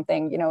certainly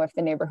something, if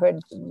the neighborhood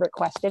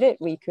requested it,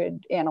 we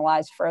could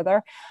analyze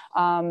further.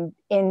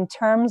 In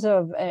terms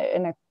of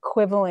an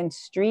equivalent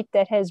street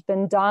that has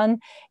been done,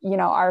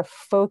 our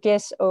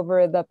focus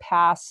over the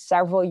past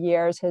several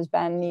years has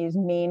been these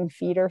main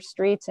feeder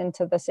streets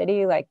into the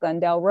city, like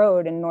Glendale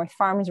Road and North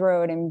Farms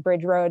Road and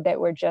Bridge Road, that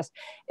were just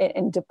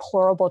in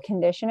deplorable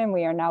condition, and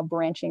we are now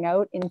branching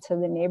out into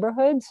the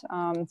neighborhoods.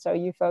 So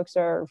you folks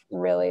are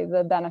really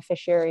the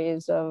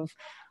beneficiaries of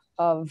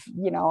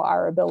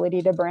our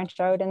ability to branch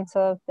out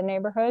into the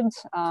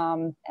neighborhoods.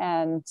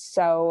 And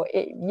so,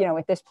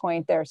 at this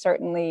point, there are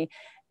certainly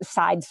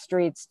side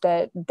streets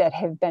that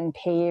have been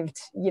paved,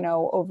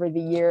 over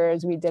the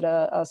years. We did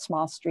a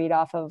small street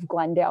off of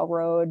Glendale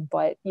Road,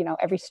 but,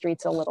 every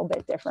street's a little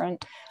bit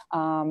different.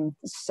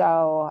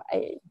 So,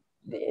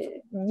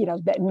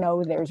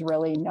 no, there's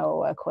really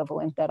no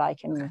equivalent that I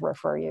can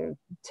refer you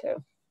to.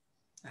 All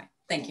right.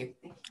 Thank you.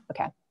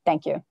 Okay,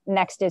 thank you.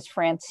 Next is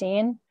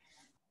Francine.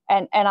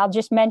 And I'll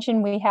just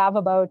mention we have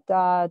about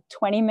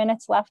 20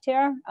 minutes left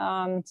here.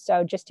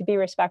 So just to be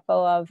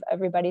respectful of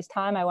everybody's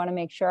time, I want to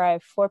make sure I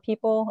have 4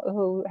 people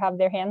who have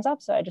their hands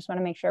up. So I just want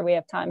to make sure we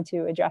have time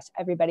to address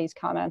everybody's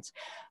comments.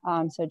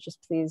 So just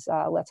please,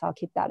 let's all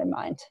keep that in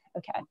mind.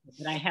 Okay.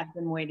 But I have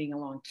been waiting a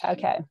long time.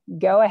 Okay,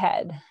 go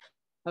ahead.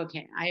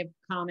 Okay, I have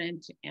a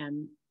comment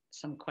and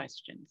some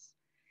questions.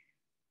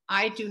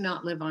 I do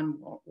not live on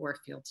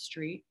Warfield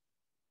Street.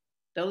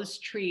 Those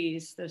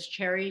trees, those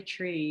cherry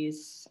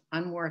trees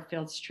on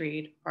Warfield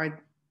Street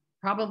are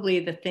probably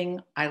the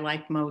thing I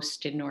like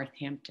most in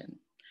Northampton.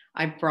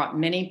 I've brought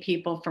many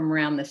people from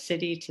around the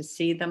city to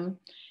see them.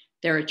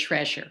 They're a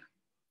treasure.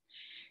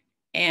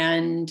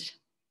 And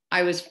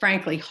I was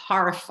frankly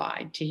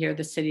horrified to hear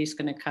the city's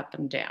going to cut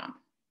them down.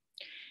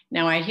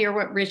 Now I hear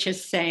what Rich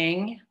is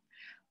saying,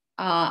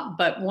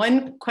 but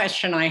one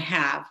question I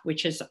have,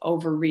 which is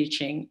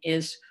overreaching,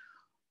 is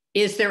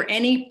there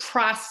any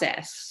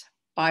process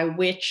by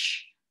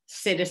which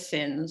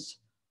citizens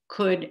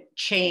could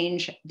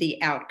change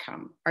the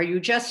outcome? Are you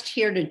just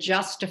here to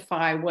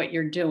justify what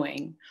you're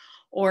doing?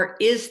 Or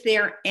is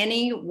there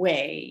any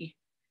way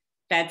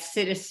that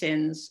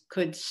citizens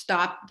could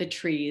stop the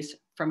trees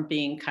from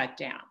being cut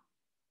down?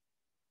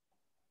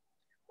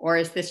 Or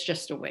is this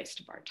just a waste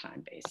of our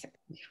time,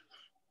 basically?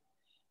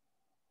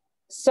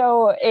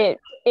 So it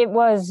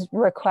was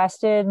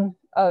requested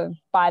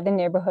by the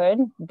neighborhood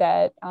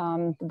that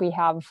we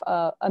have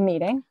a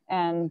meeting,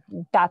 and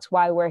that's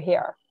why we're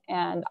here.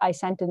 And I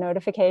sent a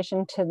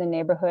notification to the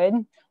neighborhood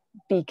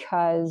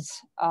because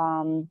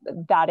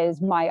that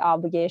is my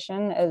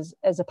obligation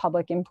as a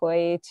public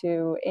employee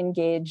to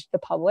engage the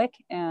public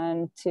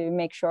and to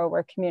make sure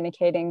we're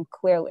communicating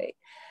clearly.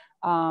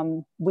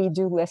 We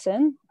do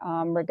listen,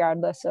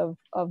 regardless of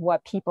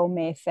what people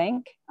may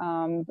think.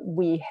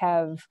 We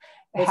have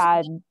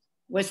had...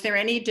 Was there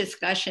any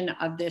discussion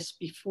of this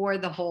before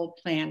the whole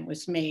plan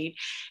was made?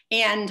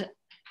 And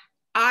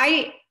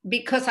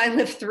because I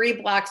live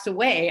 3 blocks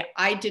away,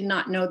 I did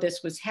not know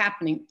this was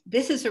happening.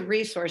 This is a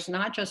resource,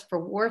 not just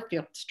for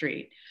Warfield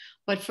Street,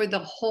 but for the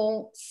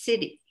whole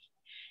city.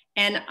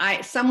 And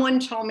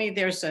someone told me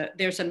there's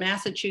a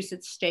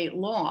Massachusetts state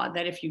law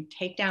that if you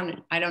take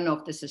down, I don't know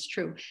if this is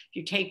true, if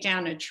you take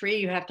down a tree,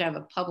 you have to have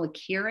a public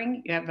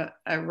hearing. You have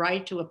a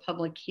right to a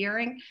public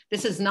hearing.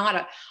 This is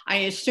not I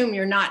assume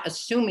you're not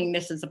assuming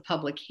this is a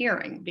public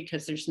hearing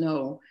because there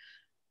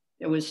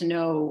was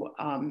no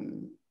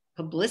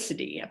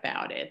publicity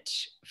about it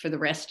for the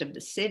rest of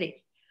the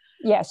city.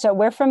 Yeah, so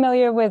we're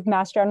familiar with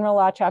Mass General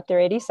Law, Chapter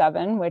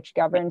 87, which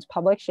governs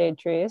public shade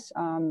trees,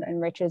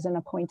 and Rich is an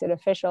appointed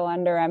official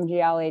under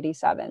MGL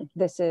 87.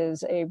 This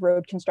is a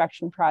road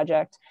construction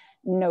project.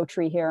 No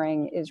tree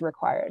hearing is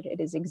required. It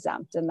is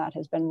exempt, and that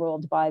has been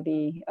ruled by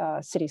the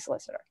city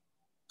solicitor.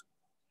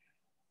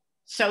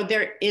 So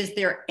is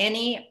there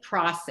any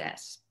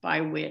process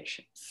by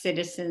which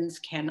citizens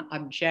can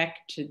object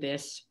to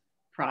this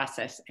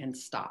process and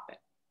stop it?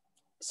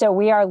 So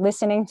we are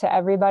listening to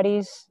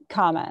everybody's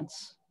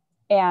comments.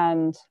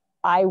 And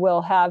I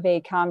will have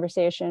a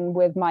conversation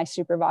with my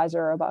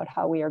supervisor about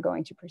how we are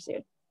going to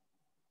proceed.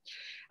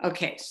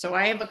 Okay, so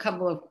I have a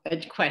couple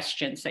of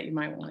questions that you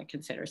might want to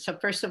consider. So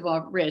first of all,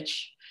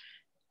 Rich,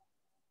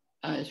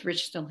 is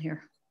Rich still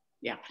here?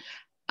 Yeah.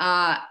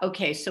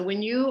 Okay, so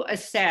when you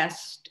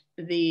assessed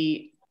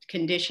the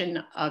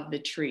condition of the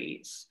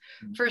trees,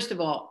 first of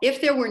all,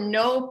 if there were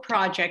no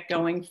project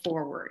going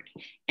forward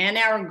and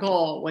our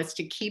goal was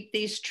to keep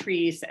these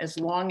trees as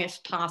long as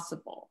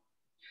possible,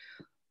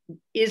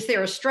 is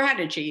there a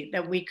strategy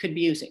that we could be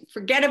using?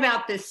 Forget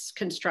about this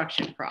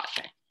construction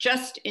project,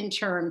 just in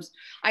terms,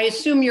 I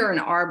assume you're an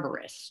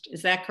arborist,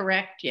 is that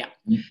correct? Yeah.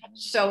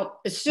 So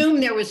assume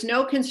there was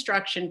no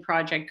construction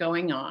project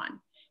going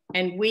on,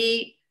 and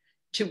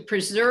to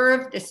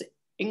preserve this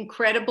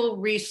incredible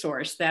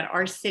resource that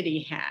our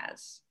city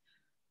has,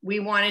 we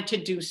wanted to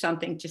do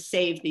something to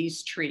save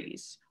these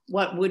trees.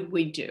 What would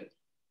we do?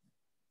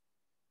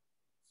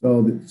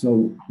 So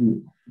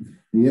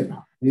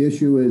the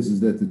issue is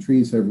that the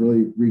trees have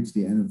really reached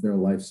the end of their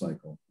life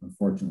cycle,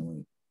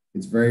 unfortunately.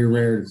 It's very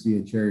rare to see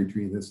a cherry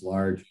tree this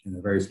large in a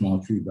very small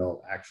tree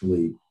belt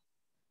actually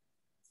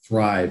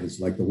thrive. It's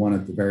like the one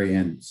at the very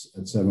end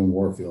at 7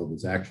 Warfield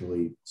is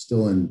actually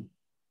still in,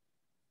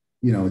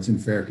 it's in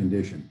fair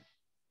condition.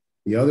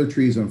 The other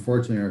trees,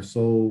 unfortunately, are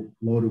so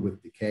loaded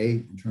with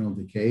decay, internal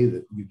decay,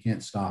 that you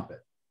can't stop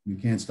it. You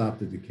can't stop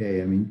the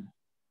decay. I mean,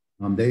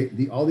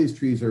 all these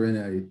trees are in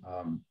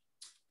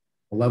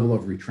a level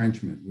of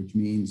retrenchment, which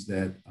means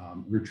that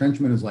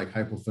retrenchment is like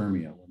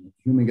hypothermia. When the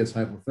human gets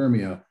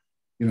hypothermia,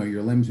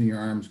 your limbs and your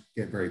arms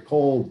get very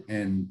cold,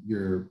 and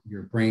your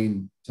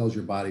brain tells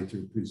your body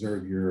to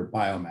preserve your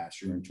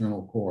biomass, your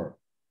internal core.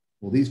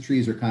 Well, these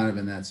trees are kind of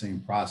in that same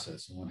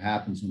process. And what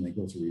happens when they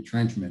go through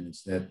retrenchment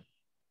is that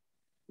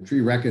the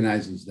tree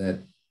recognizes that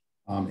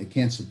it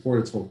can't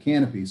support its whole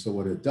canopy. So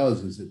what it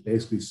does is it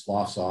basically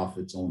sloughs off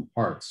its own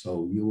parts.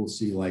 So you will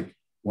see, like,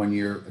 1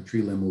 year, a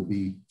tree limb will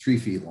be 3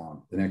 feet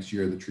long. The next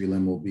year, the tree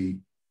limb will be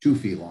 2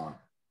 feet long.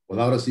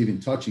 Without us even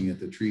touching it,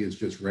 the tree is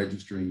just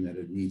registering that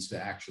it needs to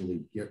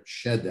actually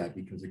shed that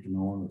because it can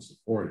no longer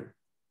support it.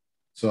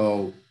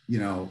 So,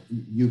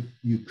 you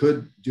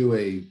could do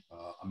a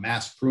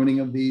mass pruning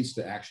of these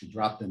to actually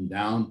drop them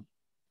down.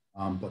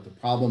 But the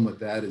problem with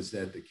that is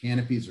that the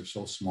canopies are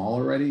so small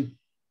already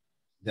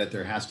that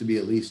there has to be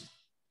at least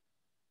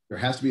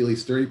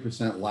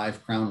 30%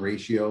 live crown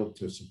ratio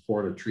to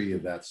support a tree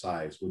of that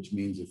size, which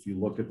means if you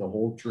look at the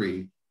whole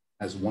tree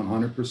as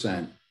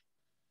 100%,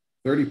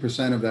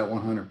 30% of that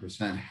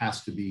 100%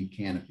 has to be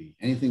canopy.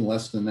 Anything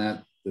less than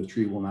that, the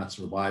tree will not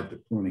survive the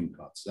pruning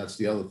cuts. That's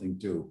the other thing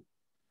too.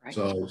 Right.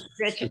 So,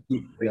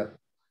 yeah.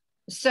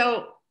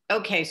 So,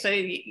 okay,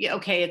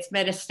 it's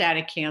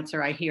metastatic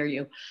cancer. I hear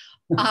you.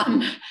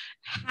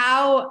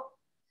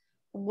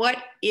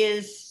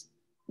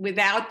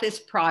 Without this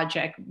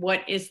project,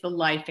 what is the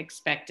life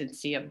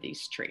expectancy of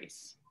these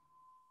trees?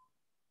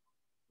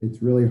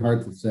 It's really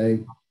hard to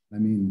say. I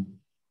mean,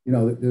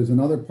 there's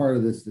another part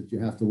of this that you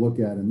have to look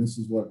at. And this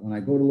is when I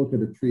go to look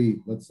at a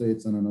tree, let's say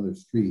it's on another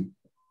street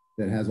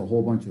that has a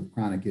whole bunch of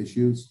chronic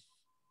issues,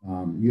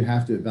 you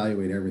have to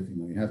evaluate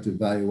everything. You have to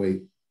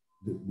evaluate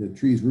the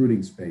tree's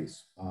rooting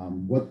space,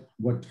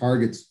 what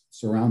targets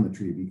surround the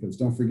tree, because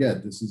don't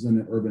forget, this is in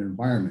an urban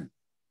environment.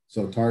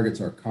 So targets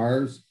are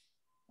cars,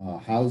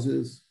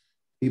 houses,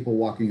 people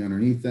walking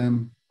underneath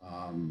them,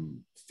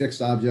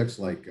 fixed objects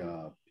like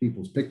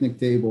people's picnic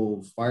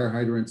tables, fire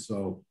hydrants.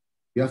 So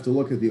you have to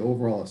look at the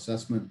overall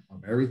assessment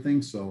of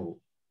everything. So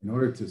in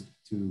order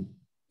to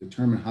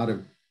determine how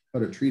to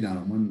cut a tree down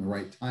and when the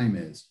right time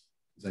is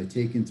I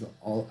take in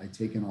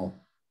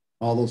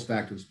all those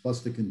factors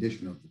plus the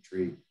condition of the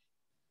tree.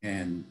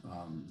 And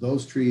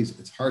those trees,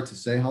 it's hard to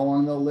say how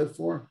long they'll live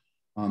for,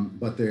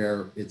 but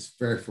it's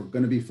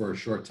going to be for a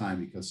short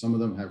time because some of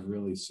them have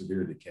really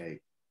severe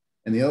decay.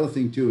 And the other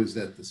thing too is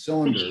that the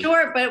cylinders.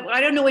 Sure, but I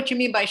don't know what you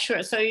mean by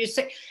short. So you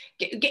say,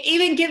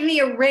 even give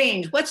me a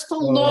range. What's the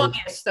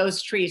longest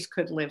those trees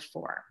could live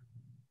for?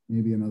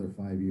 Maybe another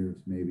 5 years,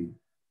 maybe.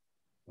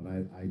 But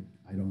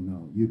I don't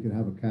know. You could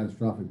have a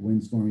catastrophic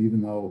windstorm,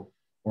 even though,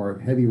 or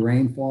heavy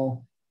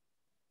rainfall.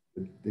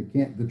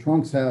 The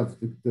trunks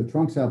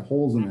have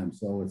holes in them,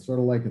 so it's sort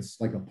of like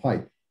a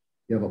pipe.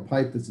 You have a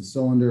pipe that's a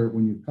cylinder.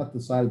 When you cut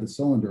the side of the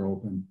cylinder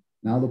open,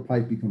 now the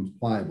pipe becomes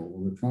pliable.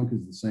 Well, the trunk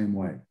is the same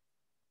way.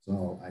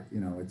 So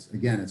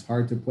it's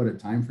hard to put a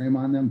time frame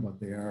on them, but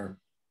they are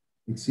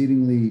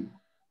exceedingly.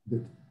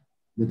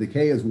 The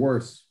decay is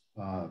worse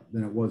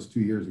than it was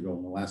 2 years ago,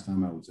 when the last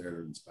time I was there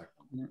to inspect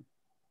them.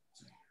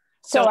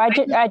 So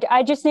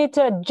I just need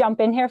to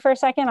jump in here for a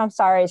second. I'm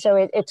sorry. So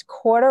it's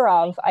quarter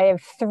of. I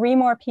have 3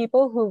 more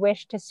people who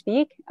wish to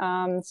speak.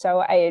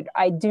 So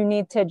I do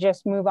need to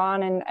just move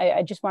on, and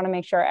I just want to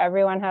make sure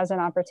everyone has an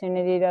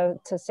opportunity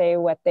to say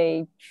what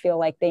they feel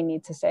like they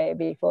need to say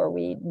before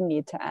we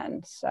need to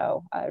end.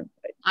 So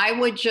I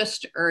would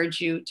just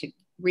urge you to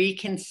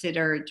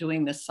reconsider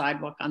doing the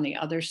sidewalk on the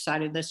other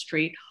side of the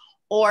street,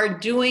 or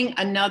doing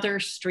another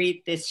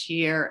street this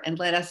year, and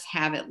let us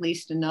have at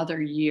least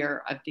another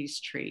year of these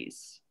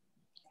trees.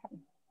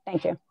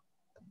 Thank you.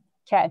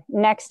 Okay,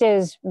 next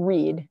is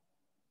Reed.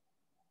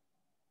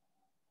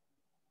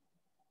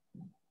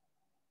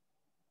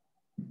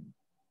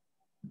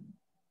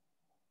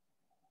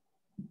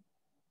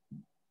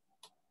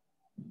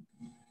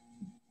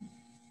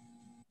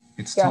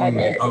 It's telling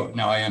me, oh,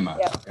 now I am.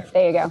 Yep. Okay.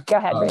 There you go. Go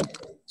ahead, Reed.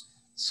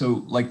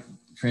 So like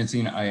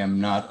Francine, I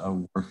am not a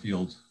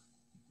Warfield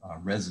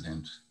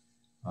resident,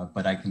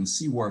 but I can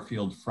see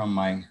Warfield from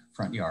my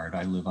front yard.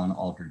 I live on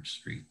Aldridge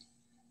Street.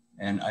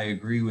 And I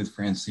agree with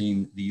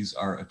Francine, these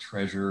are a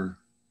treasure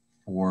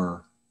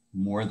for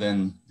more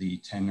than the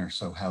 10 or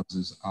so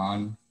houses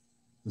on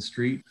the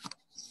street.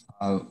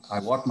 I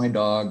walk my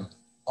dog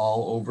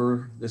all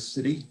over this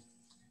city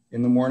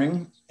in the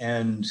morning,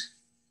 and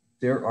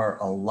there are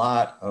a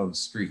lot of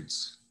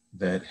streets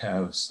that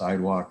have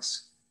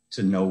sidewalks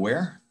to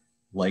nowhere,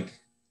 like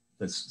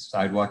the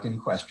sidewalk in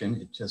question.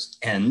 It just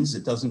ends.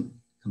 It doesn't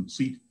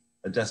complete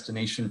a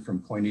destination from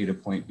point A to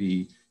point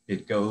B.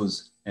 It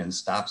goes and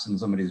stops in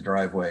somebody's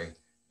driveway,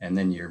 and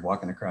then you're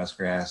walking across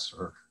grass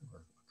or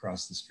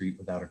across the street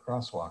without a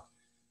crosswalk.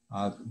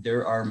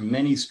 There are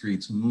many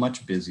streets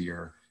much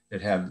busier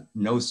that have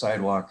no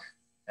sidewalk,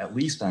 at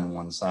least on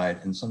one side,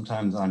 and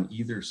sometimes on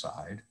either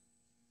side.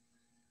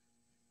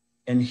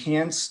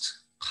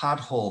 Enhanced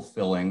pothole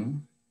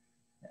filling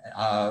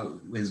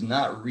is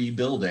not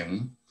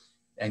rebuilding,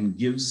 and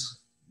gives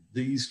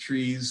these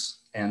trees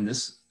and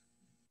this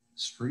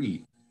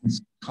street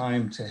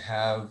time to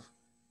have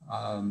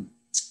a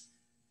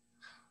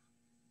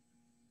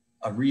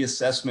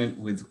reassessment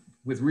with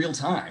real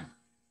time,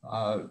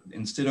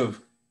 instead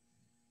of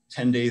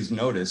 10 days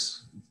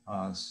notice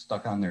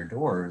stuck on their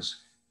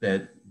doors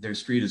that their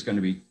street is going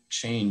to be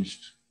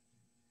changed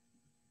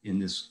in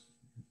this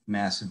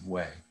massive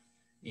way.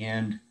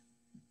 And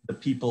the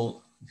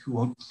people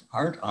who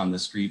aren't on the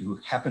street, who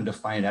happen to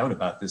find out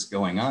about this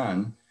going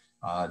on,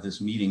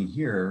 this meeting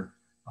here,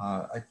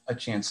 a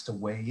chance to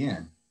weigh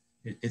in.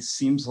 It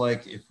seems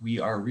like if we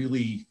are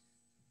really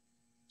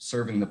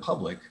serving the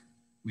public,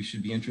 we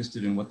should be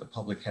interested in what the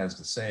public has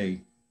to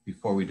say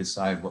before we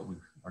decide what we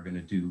are going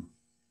to do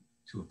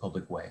to a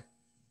public way.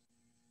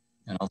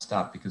 And I'll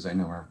stop because I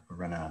know we're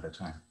running out of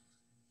time.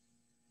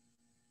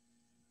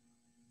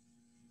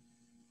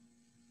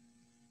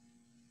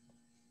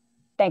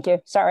 Thank you.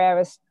 Sorry, I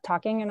was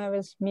talking and I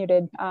was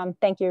muted.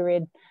 Thank you,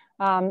 Reed.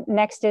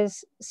 Next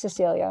is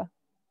Cecilia.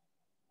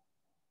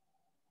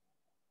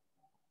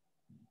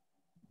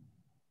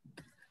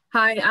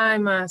 Hi,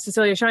 I'm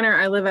Cecilia Shiner.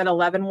 I live at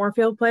 11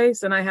 Warfield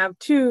Place, and I have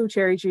 2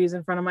 cherry trees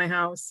in front of my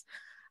house.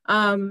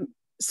 My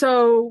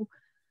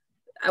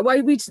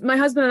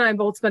husband and I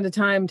both spent a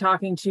time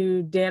talking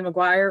to Dan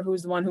McGuire,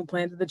 who's the one who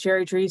planted the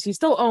cherry trees. He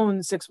still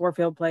owns 6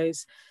 Warfield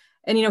Place.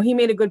 And, you know, he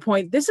made a good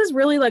point. This is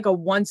really like a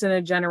once in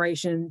a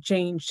generation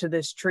change to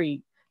this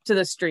street.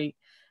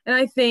 And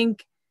I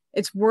think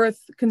it's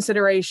worth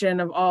consideration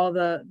of all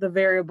the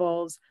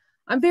variables.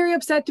 I'm very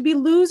upset to be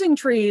losing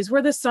trees.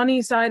 We're the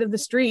sunny side of the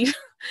street.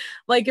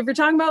 Like, if you're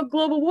talking about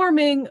global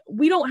warming,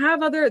 we don't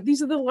have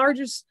these are the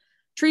largest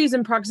trees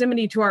in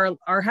proximity to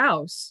our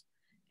house.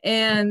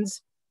 And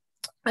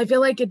I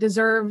feel like it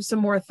deserves some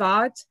more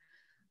thought.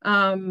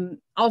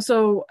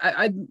 Also,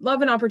 I'd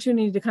love an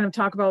opportunity to kind of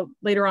talk about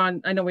later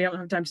on, I know we don't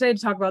have time today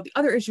to talk about the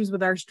other issues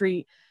with our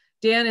street,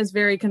 Dan is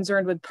very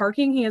concerned with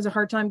parking. He has a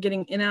hard time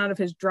getting in and out of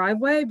his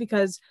driveway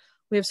because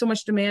we have so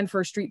much demand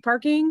for street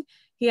parking.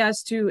 He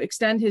has to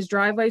extend his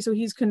driveway. So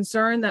he's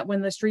concerned that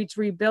when the street's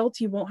rebuilt,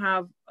 he won't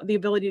have the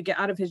ability to get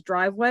out of his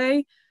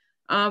driveway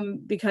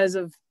because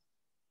of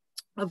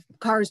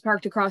cars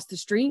parked across the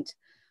street.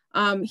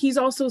 He's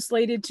also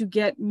slated to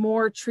get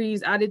more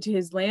trees added to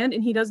his land,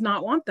 and he does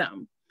not want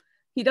them.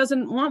 He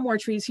doesn't want more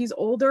trees. He's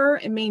older,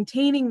 and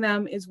maintaining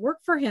them is work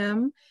for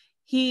him.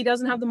 He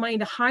doesn't have the money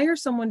to hire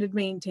someone to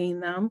maintain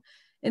them.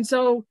 And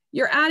so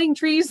you're adding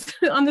trees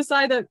on the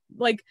side that,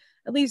 like,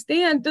 at least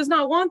Dan does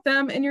not want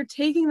them, and you're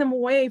taking them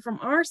away from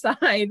our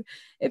side.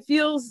 It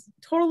feels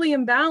totally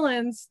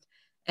imbalanced.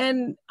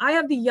 And I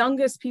have the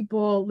youngest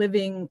people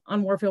living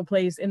on Warfield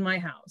Place in my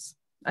house.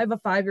 I have a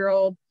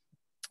 5-year-old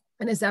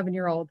and a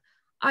 7-year-old.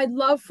 I'd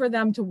love for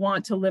them to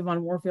want to live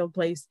on Warfield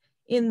Place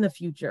in the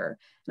future.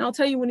 And I'll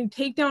tell you, when you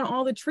take down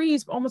all the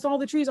trees, almost all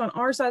the trees on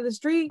our side of the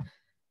street,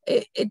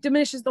 it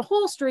diminishes the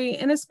whole street,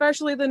 and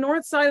especially the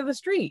north side of the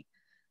street.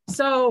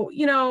 So,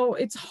 you know,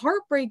 it's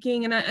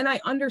heartbreaking. And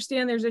I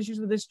understand there's issues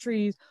with these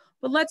trees,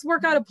 but let's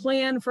work out a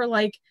plan for,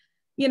 like,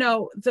 you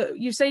know,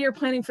 you say you're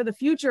planning for the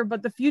future,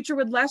 but the future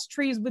with less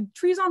trees, with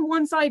trees on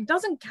one side,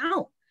 doesn't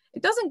count.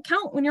 It doesn't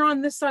count when you're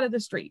on this side of the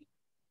street.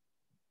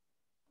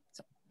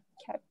 So,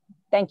 okay,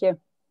 thank you.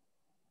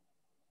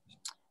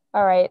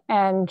 All right,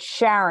 and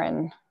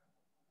Sharon.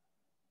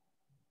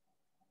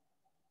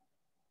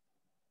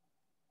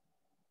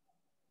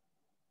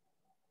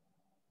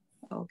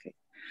 Okay.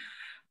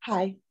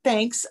 Hi,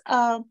 thanks.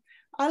 I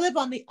live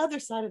on the other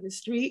side of the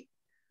street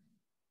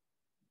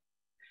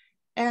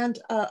and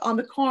on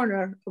the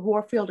corner of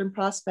Warfield and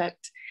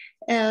Prospect.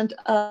 And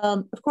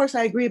of course,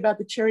 I agree about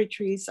the cherry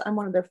trees. I'm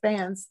one of their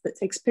fans that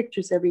takes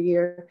pictures every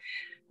year.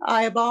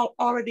 I have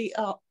already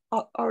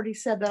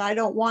said that I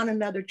don't want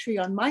another tree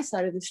on my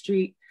side of the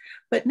street,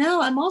 but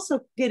now I'm also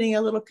getting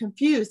a little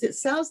confused. It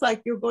sounds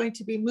like you're going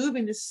to be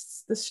moving the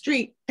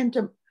street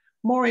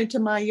more into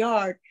my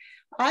yard.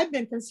 I've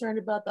been concerned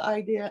about the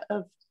idea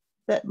of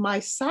that my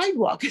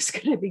sidewalk is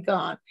going to be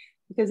gone,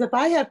 because if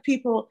I have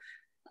people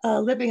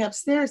living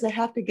upstairs that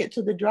have to get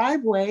to the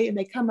driveway and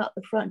they come out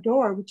the front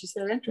door, which is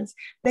their entrance,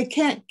 they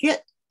can't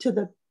get to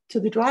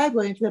the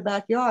driveway into the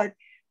backyard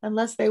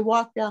unless they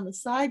walk down the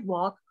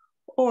sidewalk,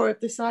 or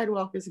if the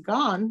sidewalk is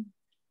gone,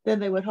 then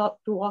they would have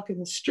to walk in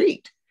the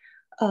street,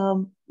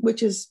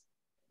 which is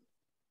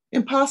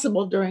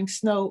impossible during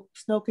snow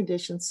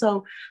conditions.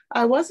 So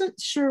I wasn't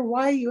sure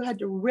why you had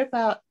to rip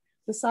out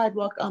the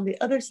sidewalk on the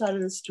other side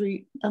of the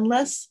street,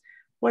 unless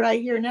what I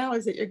hear now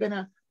is that you're going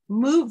to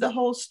move the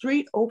whole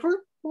street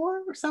over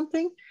more or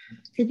something.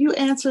 Could you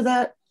answer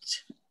that?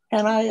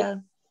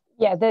 And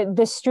yeah,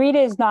 the street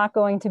is not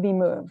going to be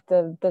moved.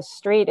 The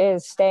street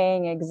is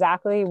staying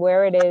exactly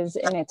where it is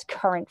in its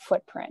current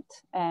footprint,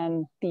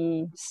 and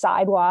the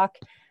sidewalk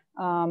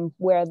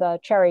where the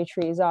cherry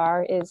trees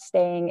are is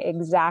staying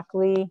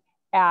exactly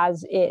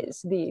as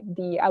is.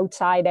 The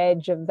outside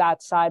edge of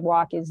that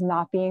sidewalk is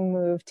not being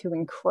moved to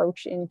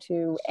encroach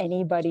into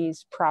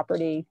anybody's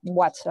property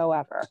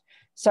whatsoever.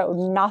 So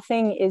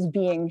nothing is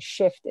being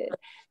shifted.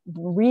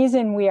 The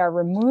reason we are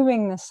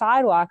removing the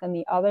sidewalk on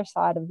the other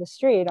side of the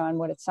street, on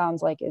what it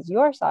sounds like is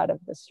your side of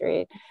the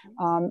street,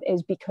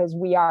 is because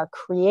we are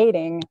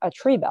creating a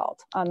tree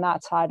belt on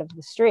that side of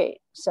the street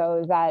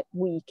so that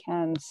we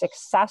can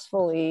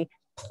successfully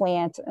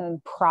plant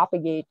and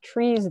propagate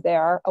trees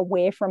there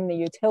away from the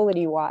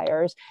utility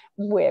wires,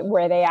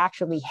 where they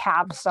actually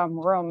have some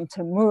room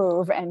to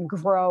move and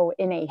grow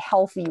in a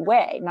healthy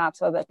way, not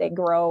so that they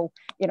grow,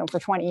 you know, for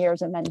 20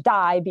 years and then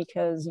die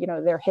because, you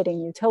know, they're hitting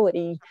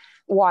utility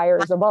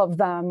wires above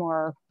them.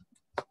 Or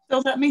so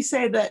let me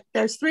say that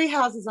there's 3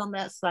 houses on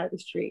that side of the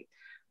street: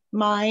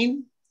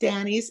 mine,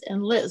 Danny's,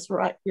 and Liz,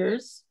 right,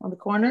 yours on the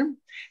corner.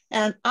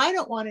 And I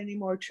don't want any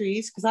more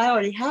trees because I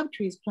already have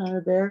trees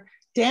planted there.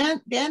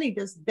 Danny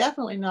does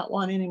definitely not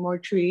want any more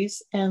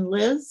trees, and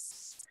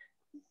Liz,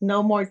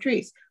 no more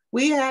trees.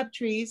 We have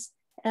trees,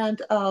 and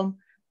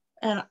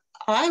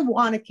I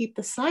want to keep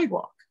the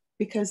sidewalk,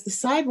 because the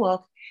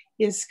sidewalk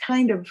is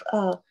kind of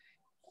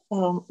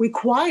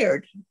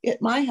required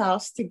at my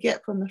house to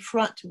get from the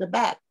front to the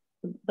back.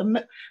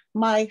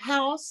 My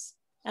house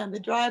and the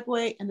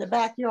driveway and the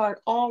backyard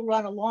all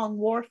run along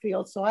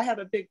Warfield, so I have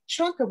a big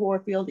chunk of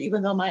Warfield,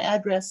 even though my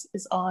address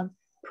is on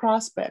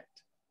Prospect.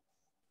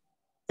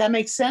 That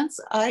makes sense.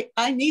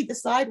 I need the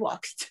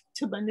sidewalks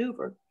to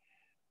maneuver.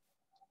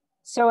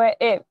 So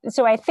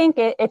I think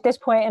at this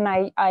point, and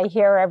I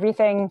hear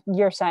everything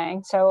you're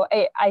saying. So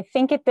I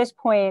think at this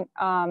point,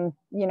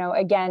 you know,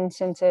 again,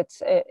 since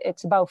it's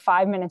about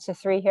 5 minutes to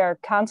 3 here,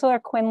 Councillor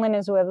Quinlan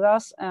is with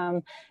us,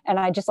 and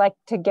I'd just like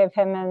to give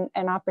him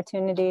an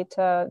opportunity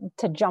to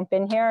jump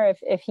in here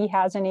if he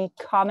has any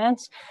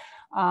comments.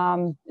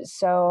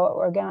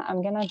 So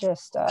I'm gonna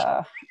just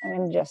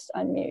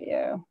unmute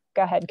you.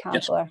 Go ahead,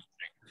 Councillor.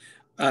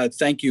 Yes.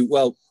 Thank you.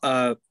 Well,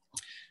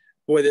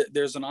 boy,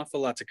 there's an awful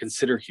lot to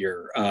consider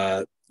here.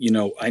 You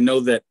know, I know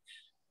that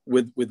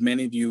with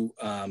many of you,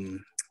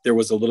 there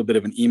was a little bit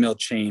of an email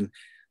chain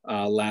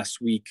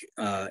last week.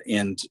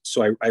 And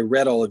so I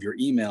read all of your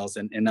emails,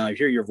 and now I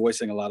hear you're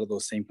voicing a lot of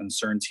those same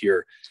concerns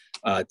here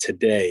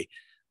today.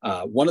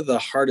 One of the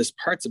hardest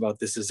parts about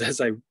this is, as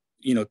I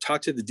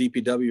talked to the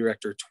DPW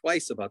director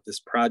twice about this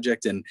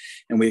project, and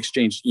we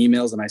exchanged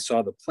emails, and I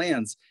saw the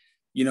plans.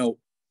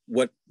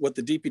 What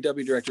the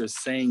DPW director is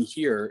saying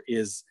here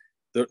is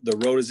the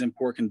road is in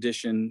poor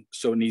condition,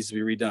 so it needs to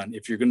be redone.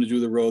 If you're going to do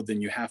the road,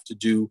 then you have to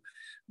do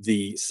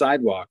the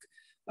sidewalk.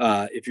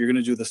 If you're going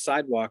to do the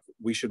sidewalk,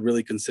 we should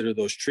really consider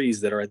those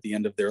trees that are at the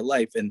end of their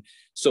life. And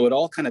so it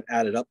all kind of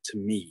added up to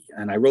me.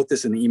 And I wrote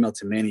this in the email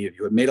to many of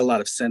you. It made a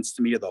lot of sense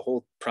to me. The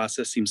whole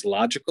process seems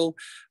logical.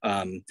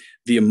 The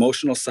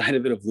emotional side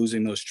of it, of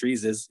losing those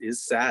trees,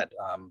 is sad.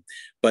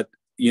 But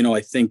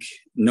I think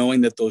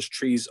knowing that those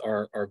trees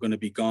are going to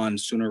be gone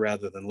sooner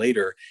rather than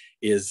later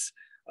is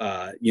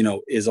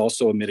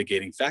also a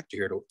mitigating factor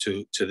here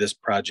to this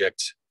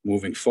project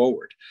moving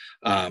forward.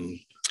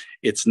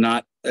 It's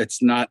not.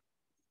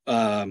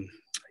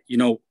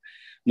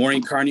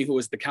 Maureen Carney, who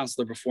was the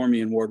counselor before me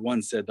in Ward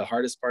 1, said the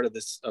hardest part of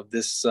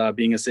this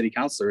being a city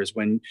councilor is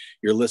when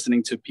you're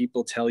listening to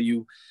people tell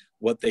you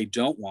what they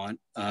don't want,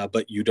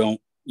 but you don't,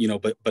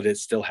 but it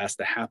still has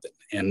to happen.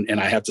 And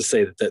I have to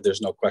say that there's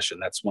no question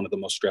that's one of the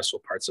most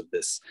stressful parts of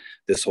this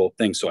whole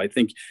thing. So I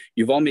think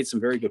you've all made some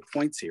very good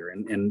points here,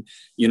 and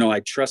I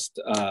trust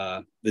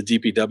the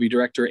DPW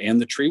director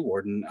and the tree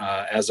warden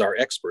as our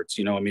experts.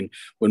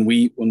 When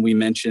we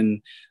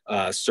mention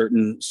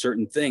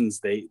certain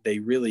things, they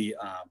really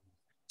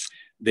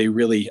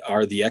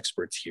are the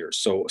experts here.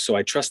 So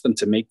I trust them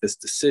to make this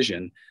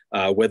decision.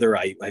 Whether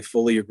I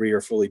fully agree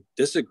or fully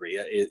disagree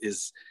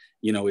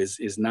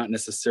is not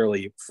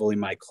necessarily fully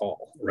my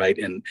call, right?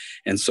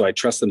 And so I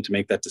trust them to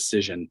make that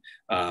decision,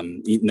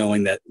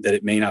 knowing that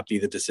it may not be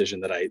the decision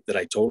that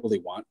I totally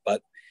want,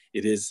 but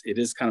it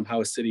is kind of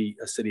how a city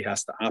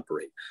has to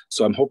operate.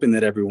 So I'm hoping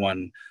that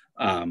everyone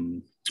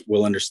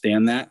will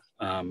understand that,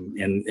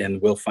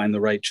 and will find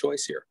the right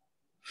choice here.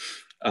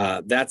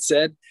 That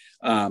said,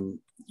 I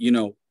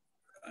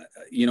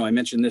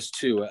mentioned this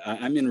too.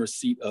 I'm in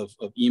receipt of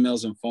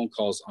emails and phone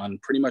calls on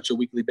pretty much a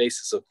weekly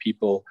basis of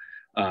people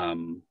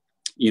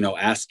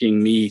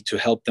asking me to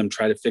help them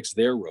try to fix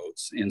their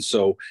roads. And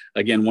so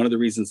again, one of the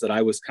reasons that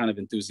I was kind of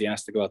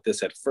enthusiastic about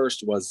this at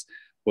first was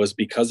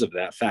because of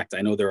that fact.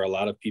 I know there are a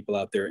lot of people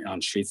out there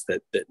on streets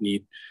that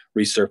need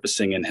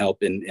resurfacing and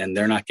help, and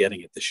they're not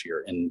getting it this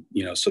year. And,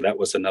 so that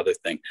was another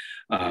thing.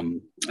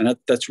 And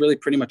that's really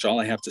pretty much all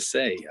I have to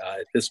say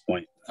at this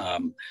point.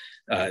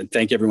 And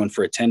thank everyone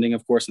for attending,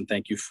 of course, and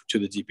thank you to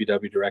the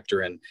DPW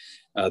director and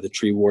the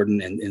tree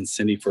warden and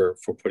Cindy for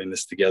putting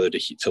this together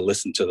to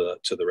listen to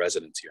the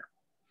residents here.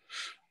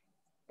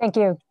 Thank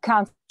you,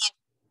 Councilor,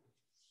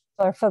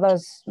 for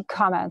those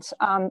comments.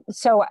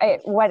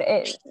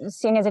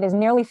 Seeing as it is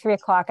nearly 3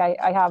 o'clock,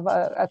 I have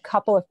a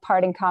couple of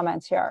parting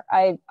comments here.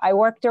 I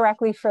work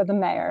directly for the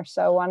mayor.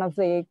 So one of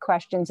the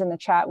questions in the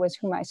chat was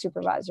who my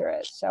supervisor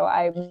is. So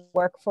I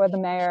work for the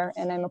mayor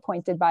and I'm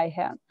appointed by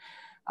him.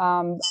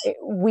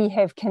 We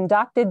have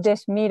conducted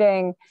this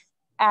meeting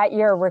at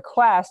your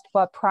request,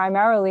 but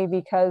primarily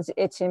because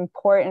it's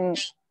important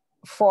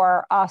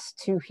for us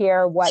to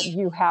hear what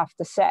you have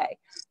to say.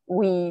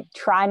 We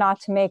try not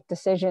to make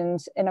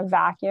decisions in a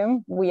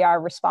vacuum. We are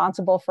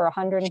responsible for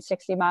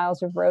 160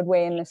 miles of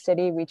roadway in the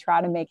city. We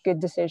try to make good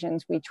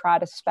decisions. We try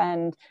to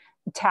spend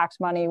tax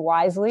money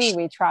wisely.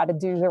 We try to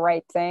do the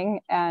right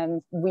thing,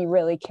 and we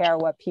really care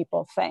what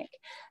people think.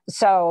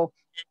 So,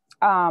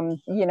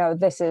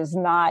 this is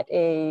not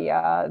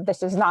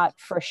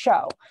for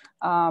show.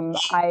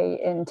 I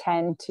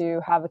intend to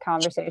have a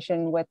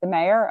conversation with the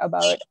mayor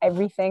about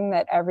everything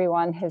that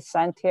everyone has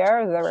sent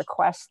here, the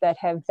requests that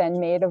have been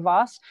made of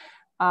us.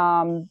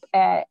 And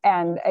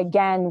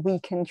again, we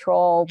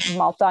control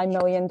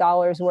multi-million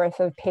dollars worth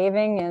of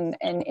paving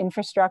and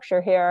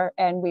infrastructure here,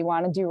 and we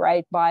want to do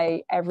right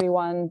by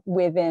everyone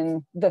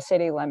within the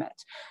city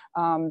limits.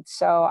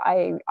 So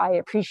I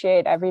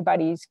appreciate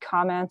everybody's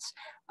comments.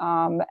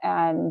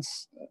 And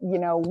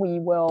we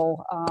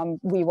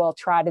will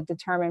try to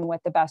determine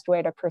what the best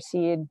way to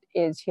proceed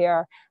is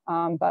here.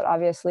 But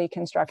obviously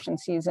construction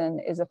season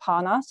is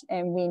upon us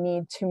and we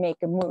need to make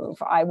a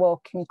move. I will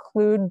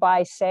conclude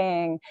by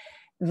saying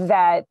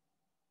that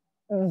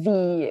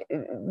there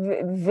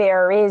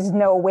is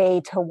no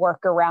way to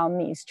work around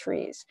these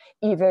trees.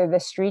 Either the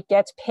street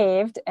gets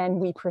paved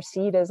and we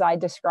proceed as I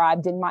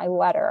described in my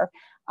letter,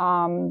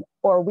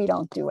 or we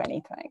don't do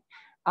anything.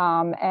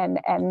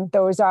 And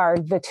those are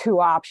the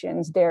two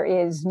options. There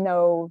is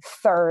no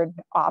third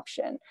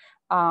option.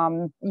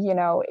 There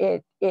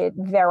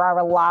are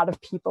a lot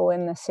of people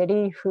in the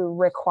city who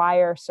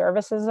require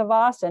services of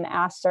us and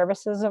ask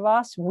services of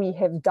us. We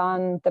have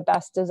done the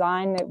best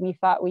design that we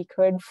thought we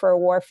could for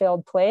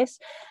Warfield Place.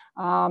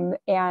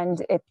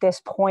 And at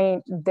this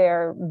point,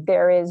 there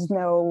is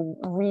no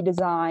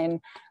redesign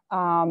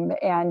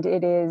And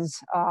it is,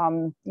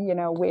 you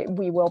know,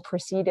 we will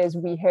proceed as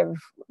we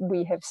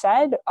have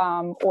said,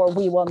 or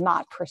we will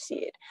not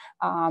proceed.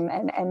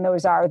 And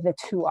those are the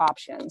two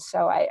options.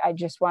 So I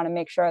just want to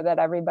make sure that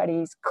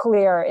everybody's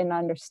clear in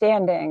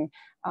understanding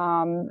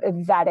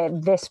that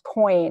at this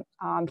point,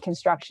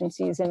 construction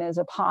season is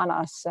upon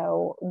us.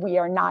 So we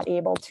are not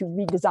able to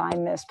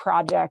redesign this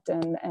project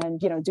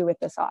and you know, do it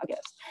this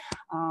August.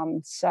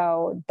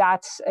 So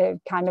that's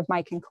kind of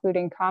my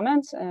concluding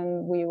comments,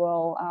 and we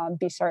will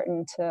be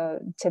certain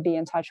to be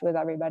in touch with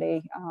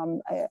everybody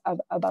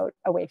about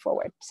a way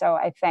forward. So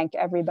I thank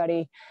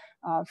everybody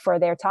for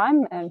their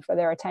time and for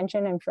their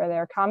attention and for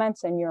their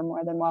comments, and you're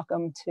more than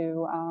welcome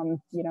to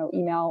you know,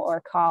 email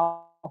or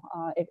call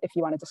if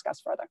you want to discuss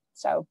further.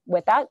 So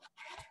with that,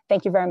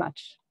 thank you very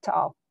much to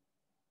all.